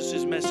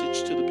Moses'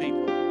 message to the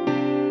people.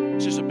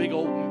 It's just a big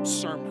old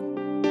sermon.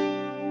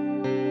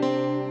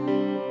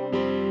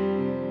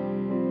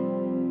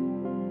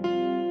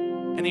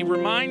 And he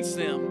reminds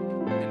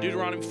them in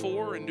Deuteronomy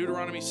 4 and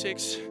Deuteronomy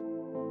 6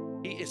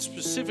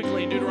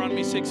 Specifically in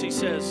Deuteronomy 6, he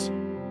says,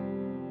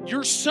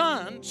 your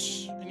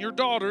sons and your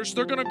daughters,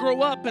 they're going to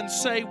grow up and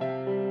say,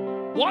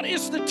 what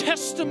is the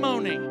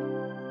testimony?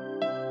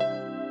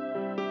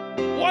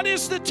 What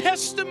is the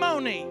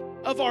testimony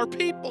of our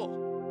people?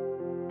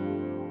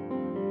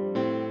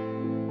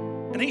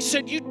 And he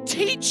said, you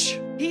teach.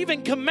 He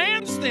even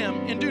commands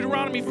them in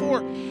Deuteronomy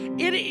 4.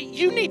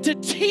 You need to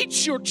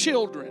teach your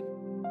children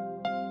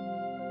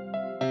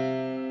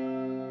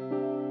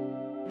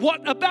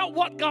about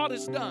what God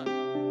has done.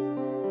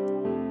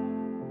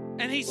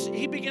 And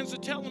he begins to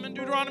tell them in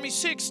Deuteronomy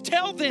 6,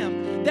 tell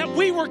them that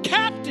we were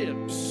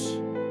captives,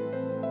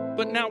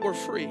 but now we're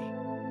free.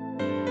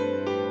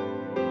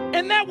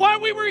 And that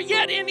while we were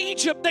yet in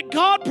Egypt, that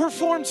God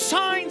performed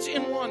signs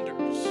and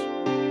wonders.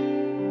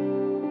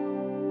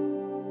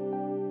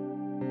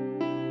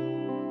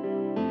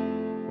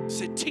 He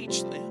said,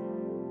 teach them.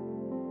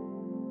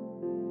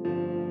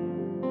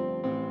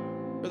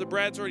 Brother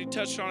Brad's already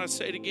touched on it. I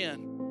say it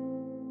again.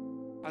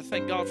 I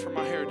thank God for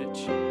my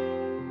heritage.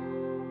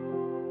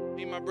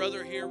 Me and my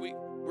brother here, we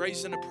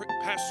raised in a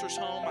pastor's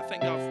home. I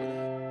thank God for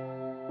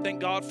that.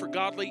 Thank God for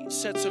godly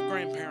sets of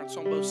grandparents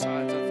on both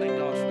sides. I thank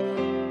God for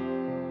that.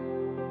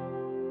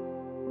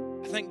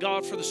 I thank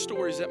God for the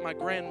stories that my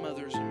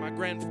grandmothers and my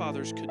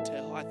grandfathers could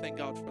tell. I thank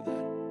God for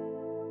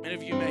that. Many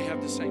of you may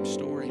have the same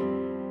story.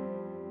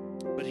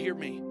 But hear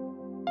me.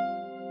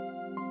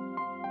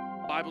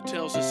 The Bible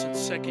tells us in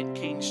 2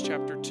 Kings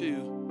chapter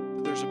 2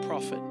 that there's a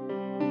prophet.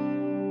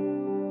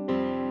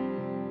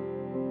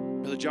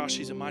 Brother Josh,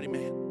 he's a mighty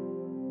man.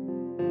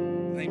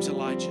 His name's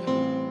Elijah.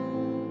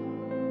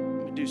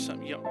 Let me do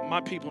something. You know,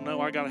 my people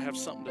know I got to have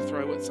something to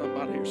throw at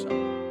somebody or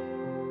something.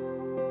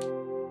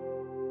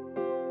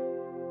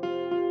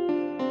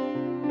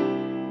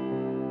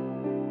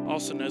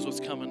 Also knows what's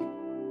coming.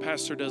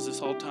 Pastor does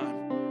this all the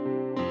time.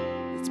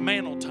 It's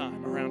mantle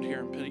time around here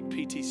in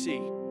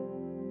PTC.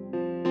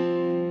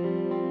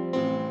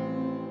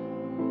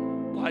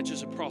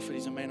 Elijah's a prophet.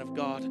 He's a man of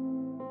God.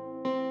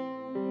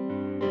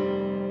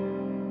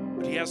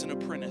 But he has an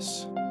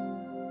apprentice.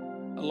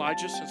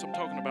 Elijah, since I'm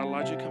talking about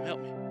Elijah, come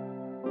help me.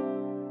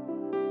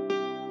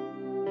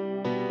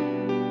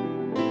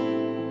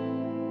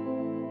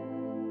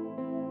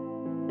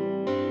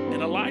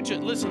 And Elijah,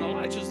 listen,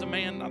 Elijah's the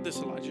man, not this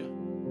Elijah,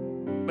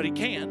 but he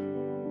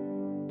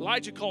can.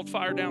 Elijah called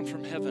fire down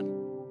from heaven.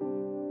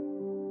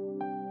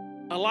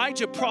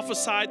 Elijah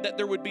prophesied that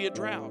there would be a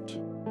drought.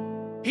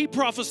 He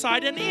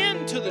prophesied an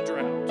end to the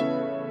drought.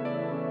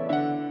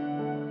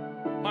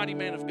 Mighty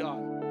man of God.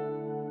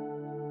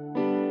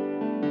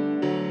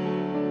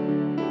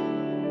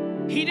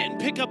 He didn't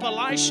pick up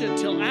Elisha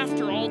till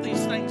after all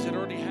these things had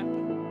already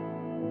happened.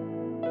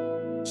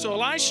 So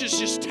Elisha's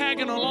just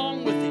tagging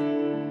along with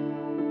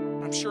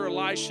him. I'm sure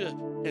Elisha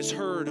has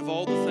heard of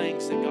all the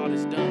things that God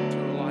has done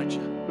through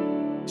Elijah.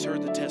 He's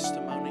heard the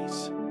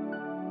testimonies.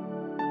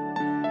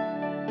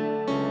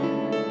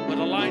 But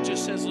Elijah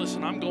says,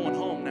 listen, I'm going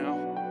home now.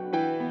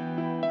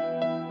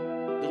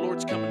 The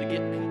Lord's coming to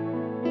get me.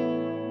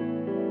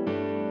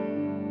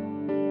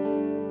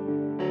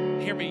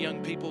 Hear me,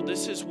 young people.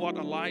 This is what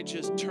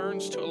Elijah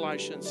turns to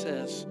Elisha and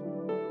says,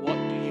 what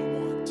do you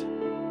want?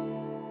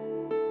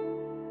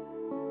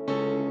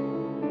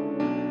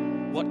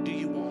 What do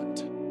you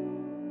want?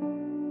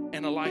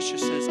 And Elisha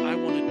says, I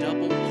want a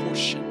double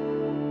portion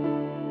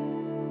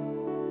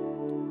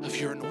of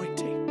your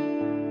anointing.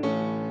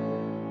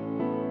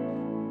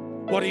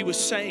 What he was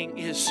saying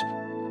is,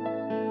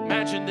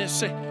 imagine this,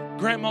 say,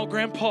 Grandma,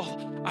 Grandpa,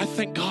 I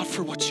thank God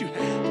for what you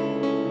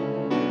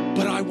had,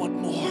 but I want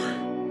more.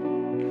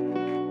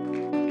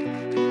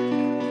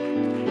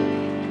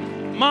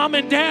 Mom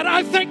and Dad,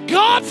 I thank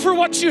God for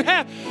what you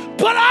have,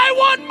 but I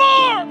want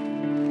more.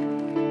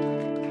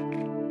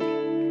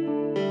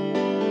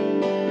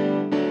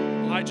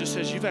 Elijah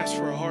says, you've asked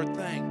for a hard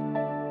thing.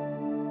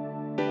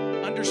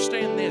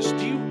 Understand this.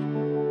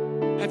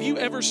 Have you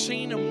ever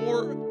seen a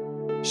more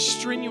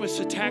strenuous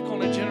attack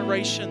on a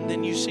generation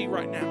than you see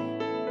right now?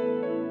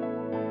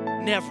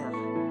 Never.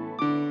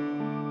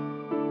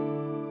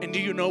 And do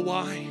you know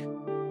why?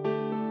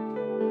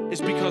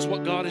 It's because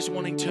what God is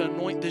wanting to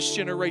anoint this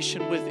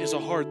generation with is a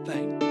hard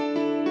thing.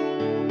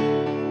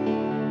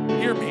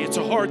 Hear me, it's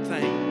a hard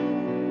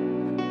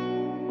thing.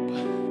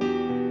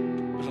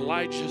 But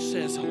Elijah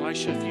says,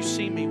 Elisha, if you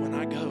see me when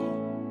I go,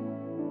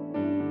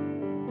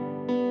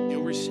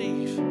 you'll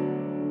receive.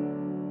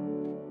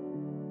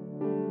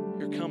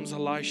 Here comes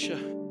Elisha.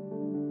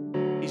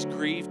 He's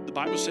grieved. The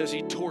Bible says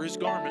he tore his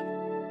garment.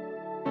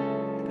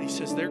 And he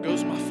says, there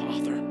goes my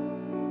father.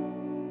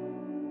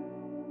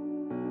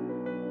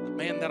 The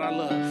man that I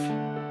love.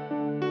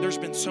 There's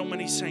been so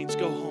many saints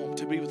go home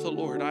to be with the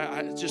Lord.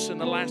 I just in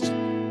the last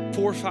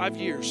 4 or 5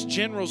 years,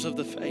 generals of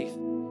the faith.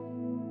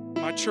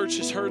 My church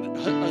has heard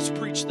us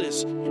preach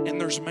this, and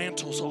there's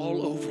mantles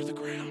all over the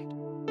ground.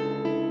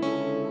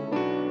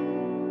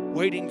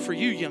 Waiting for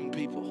you young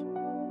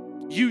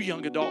people, you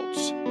young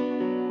adults,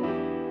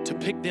 to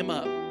pick them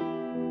up.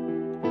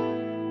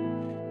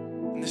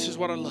 And this is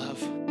what I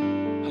love.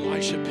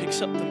 Elisha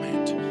picks up the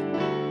mantle.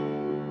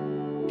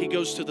 he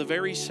goes to the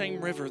very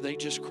same river they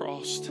just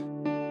crossed.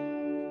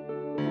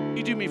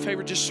 You do me a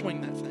favor, just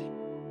swing that thing.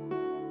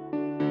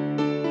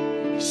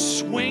 He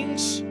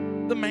swings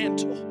the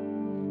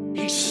mantle.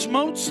 He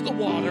smotes the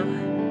water.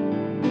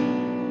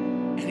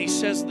 And he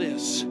says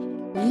this,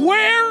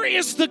 where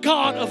is the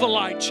God of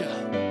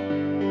Elijah?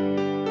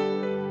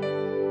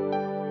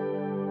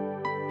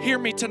 Hear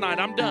me tonight,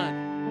 I'm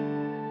done.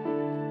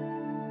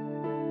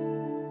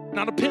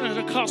 Not a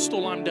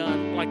Pentecostal, I'm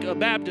done. Like a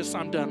Baptist,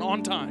 I'm done.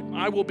 On time.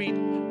 I will be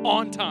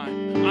on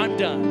time. I'm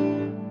done.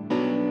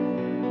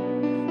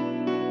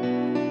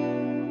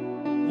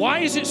 Why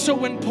is it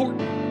so important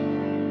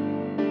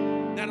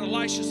that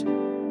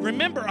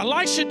remember,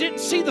 Elisha didn't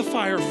see the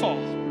fire fall.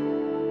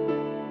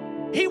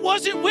 He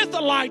wasn't with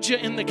Elijah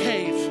in the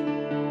cave.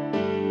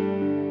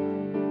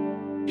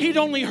 He'd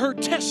only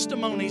heard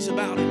testimonies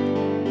about it.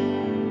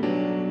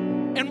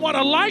 And what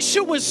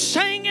Elisha was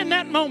saying in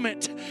that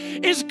moment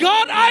is,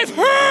 God, I've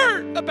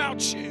heard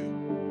about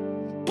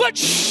you, but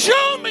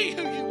show me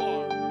who you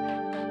are.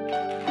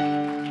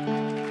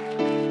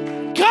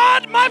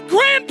 God, my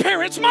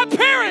grandparents, my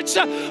parents,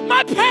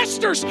 my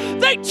pastors,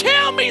 they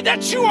tell me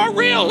that you are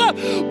real,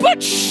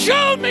 but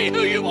show me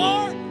who you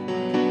are.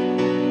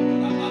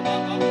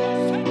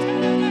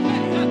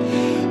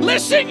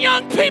 Listen,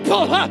 young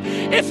people,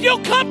 if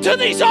you'll come to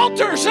these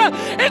altars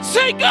and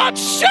say, God,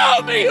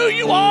 show me who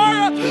you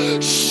are.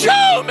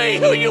 Show me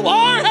who you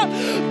are.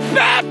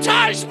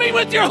 Baptize me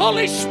with your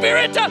Holy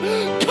Spirit.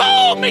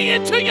 Call me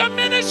into your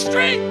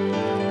ministry.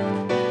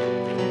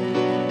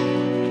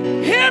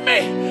 Hear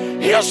me.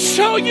 He'll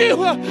show you.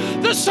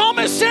 The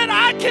psalmist said,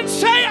 I can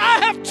say I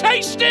have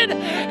tasted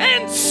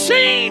and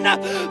seen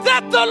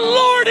that the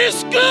Lord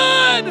is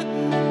good.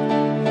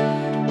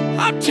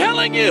 I'm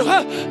telling you,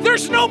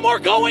 there's no more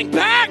going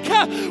back.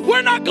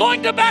 We're not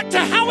going back to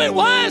how it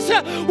was.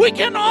 We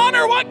can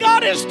honor what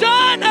God has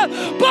done,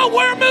 but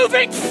we're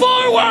moving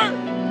forward.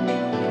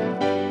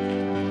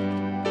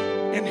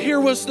 And here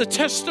was the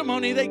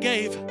testimony they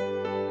gave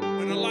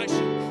when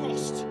Elisha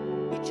crossed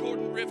the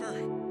Jordan River.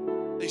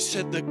 They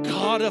said, the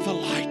God of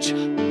Elijah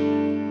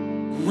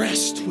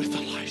rest with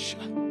Elisha.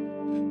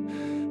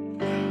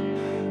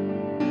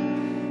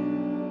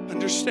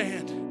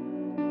 Understand.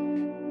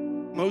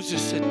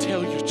 Moses said,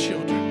 tell your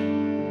children.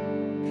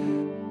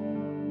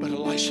 But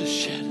Elisha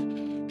said,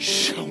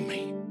 show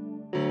me.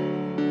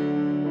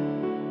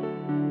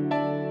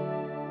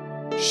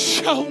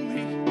 Show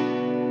me.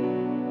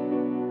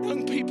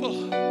 Young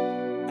people,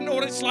 I know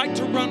what it's like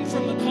to run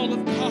from the call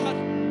of God.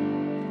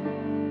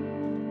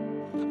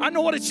 I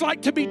know what it's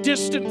like to be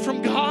distant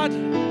from God.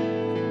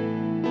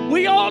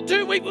 We all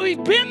do.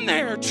 We've been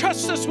there.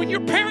 Trust us, when your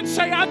parents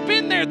say, I've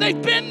been there,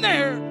 they've been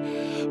there.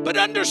 But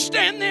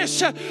understand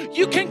this,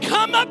 you can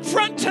come up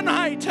front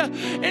tonight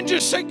and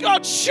just say,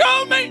 God,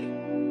 show me.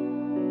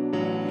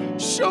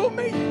 Show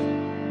me.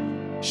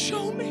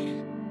 Show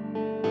me.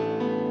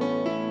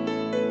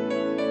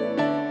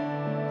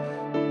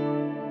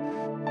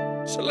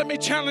 So let me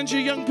challenge you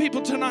young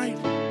people tonight.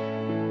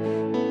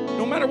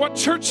 No matter what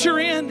church you're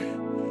in,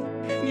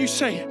 and you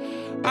say,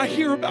 I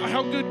hear about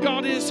how good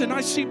God is, and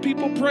I see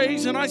people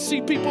praise, and I see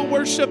people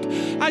worship.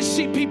 I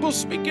see people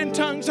speak in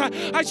tongues.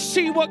 I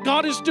see what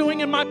God is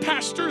doing in my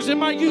pastors and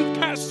my youth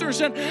pastors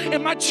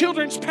and my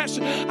children's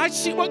pastors. I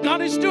see what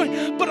God is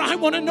doing, but I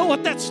want to know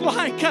what that's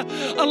like.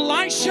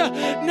 Elisha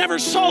never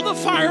saw the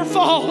fire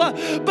fall,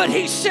 but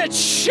he said,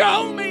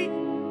 show me.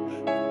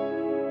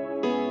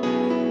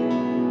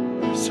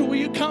 So will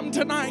you come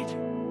tonight?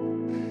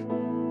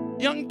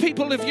 Young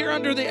people, if you're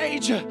under the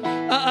age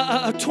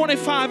of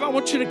 25, I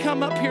want you to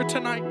come up here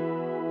tonight.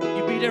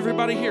 You beat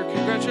everybody here.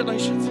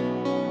 Congratulations.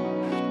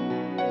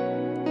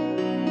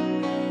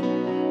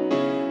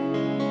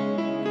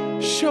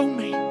 Show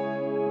me.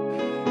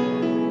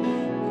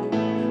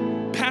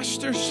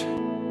 Pastors,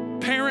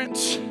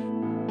 parents,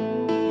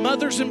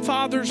 mothers and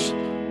fathers,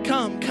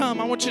 come.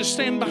 I want you to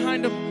stand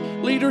behind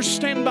them. Leaders,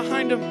 stand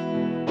behind them.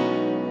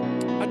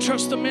 I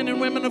trust the men and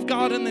women of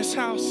God in this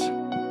house.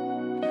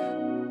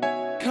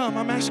 Come,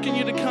 I'm asking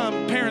you to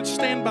come. Parents,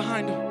 stand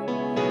behind them.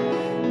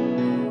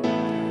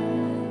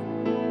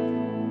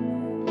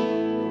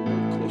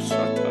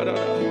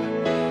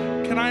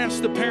 Can I ask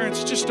the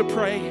parents just to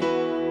pray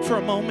for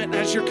a moment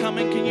as you're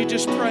coming? Can you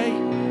just pray?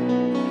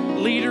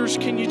 Leaders,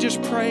 can you just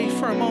pray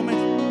for a moment?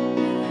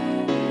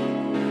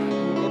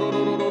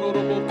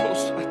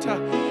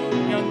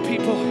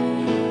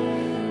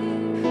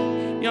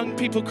 Young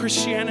people,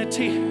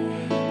 Christianity,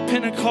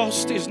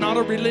 Pentecost is not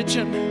a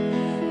religion.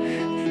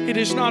 It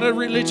is not a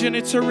religion,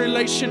 it's a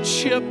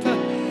relationship.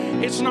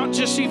 It's not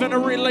just even a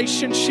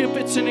relationship,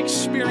 it's an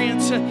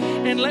experience.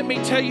 And let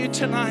me tell you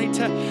tonight,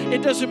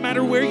 it doesn't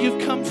matter where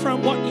you've come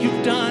from, what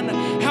you've done,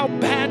 how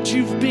bad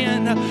you've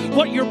been,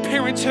 what your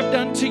parents have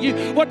done to you,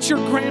 what your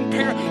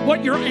grandparents,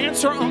 what your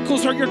aunts or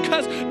uncles or your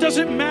cousins,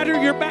 doesn't matter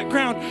your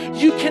background.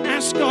 You can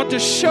ask God to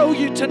show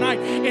you tonight,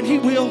 and He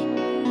will.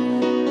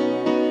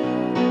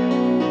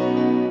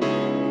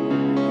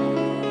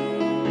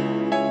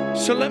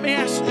 So let me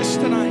ask this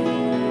tonight.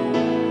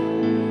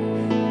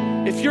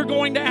 If you're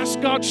going to ask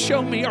God,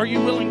 show me, are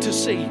you willing to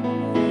see?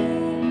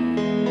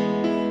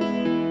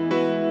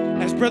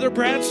 As Brother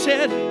Brad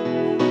said,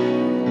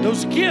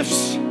 those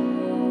gifts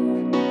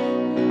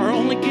are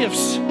only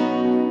gifts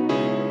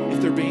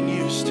if they're being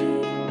used.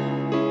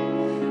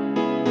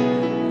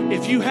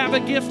 If you have a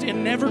gift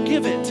and never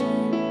give it,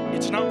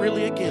 it's not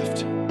really a gift.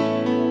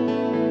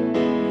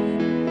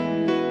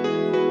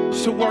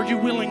 So are you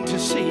willing to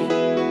see?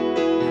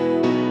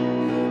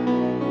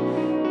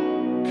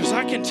 Because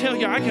I can tell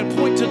you, I can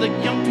point to the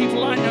young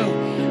people I know,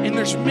 and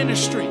there's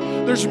ministry.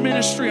 There's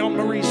ministry on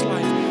Marie's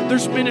life.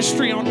 There's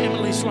ministry on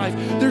Emily's life.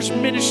 There's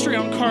ministry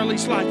on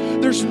Carly's life.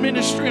 There's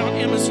ministry on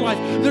Emma's life.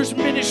 There's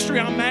ministry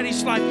on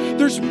Maddie's life.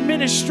 There's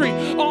ministry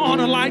on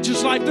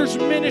Elijah's life. There's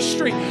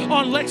ministry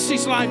on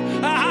Lexi's life.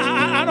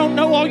 I don't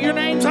know all your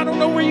names. I don't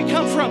know where you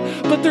come from,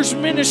 but there's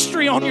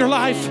ministry on your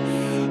life.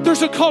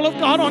 There's a call of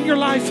God on your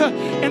life.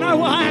 And I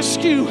will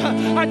ask you,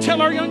 I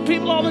tell our young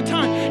people all the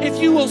time,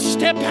 if you will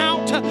step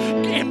out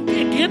and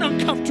get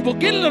uncomfortable,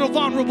 get a little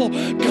vulnerable,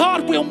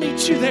 God will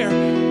meet you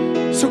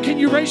there. So can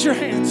you raise your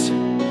hands?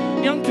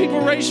 Young people,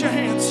 raise your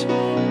hands.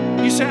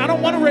 You say, I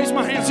don't want to raise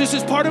my hands. This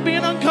is part of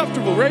being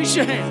uncomfortable. Raise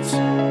your hands.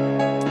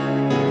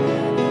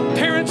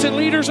 Parents and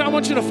leaders, I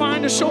want you to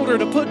find a shoulder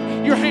to put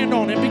your hand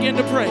on and begin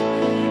to pray.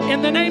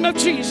 In the name of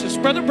Jesus.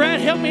 Brother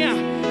Brad, help me out.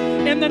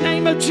 In the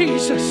name of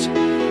Jesus.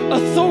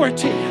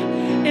 Authority.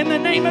 In the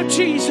name of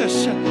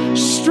Jesus.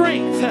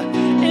 Strength.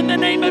 In the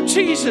name of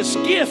Jesus.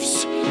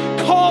 Gifts.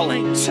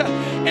 Callings.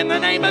 In the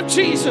name of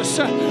Jesus.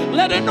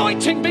 Let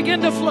anointing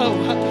begin to flow.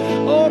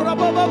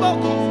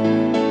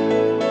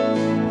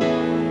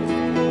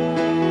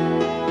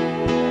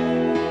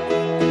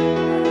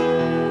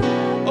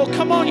 Oh,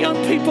 come on, young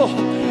people.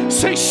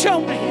 Say,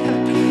 show me.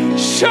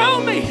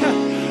 Show me.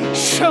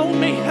 Show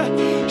me.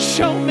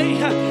 Show me.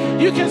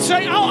 You can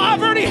say, oh,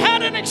 I've already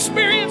had an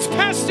experience,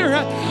 Pastor.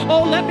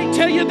 Oh, let me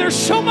tell you, there's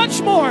so much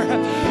more.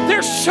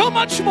 There's so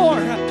much more.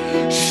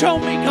 Show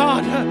me,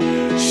 God.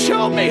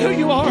 Show me who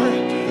you are.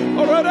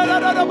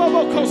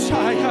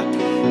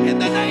 In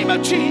the name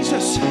of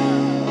Jesus.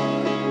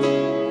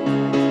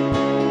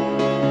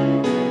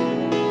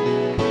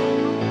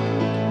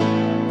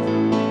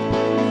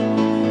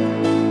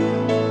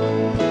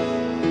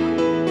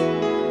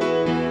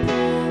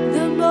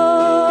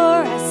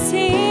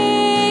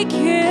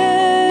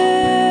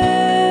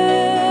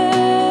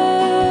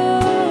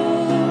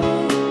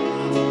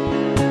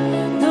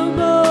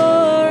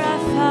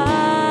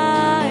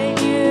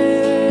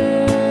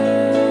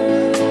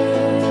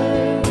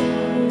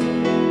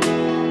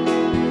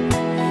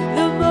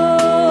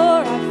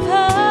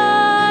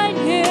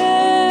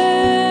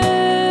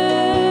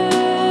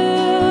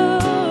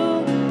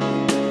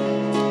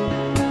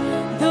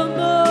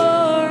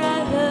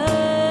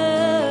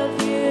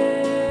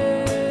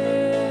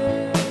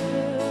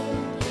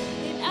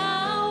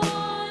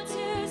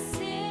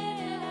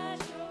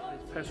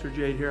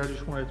 Here, I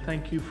just want to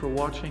thank you for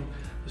watching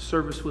the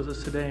service with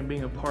us today and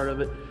being a part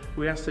of it.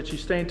 We ask that you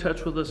stay in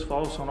touch with us,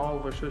 follow us on all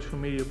of our social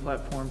media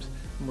platforms,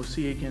 and we'll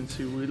see you again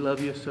soon. We love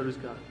you, so does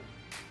God.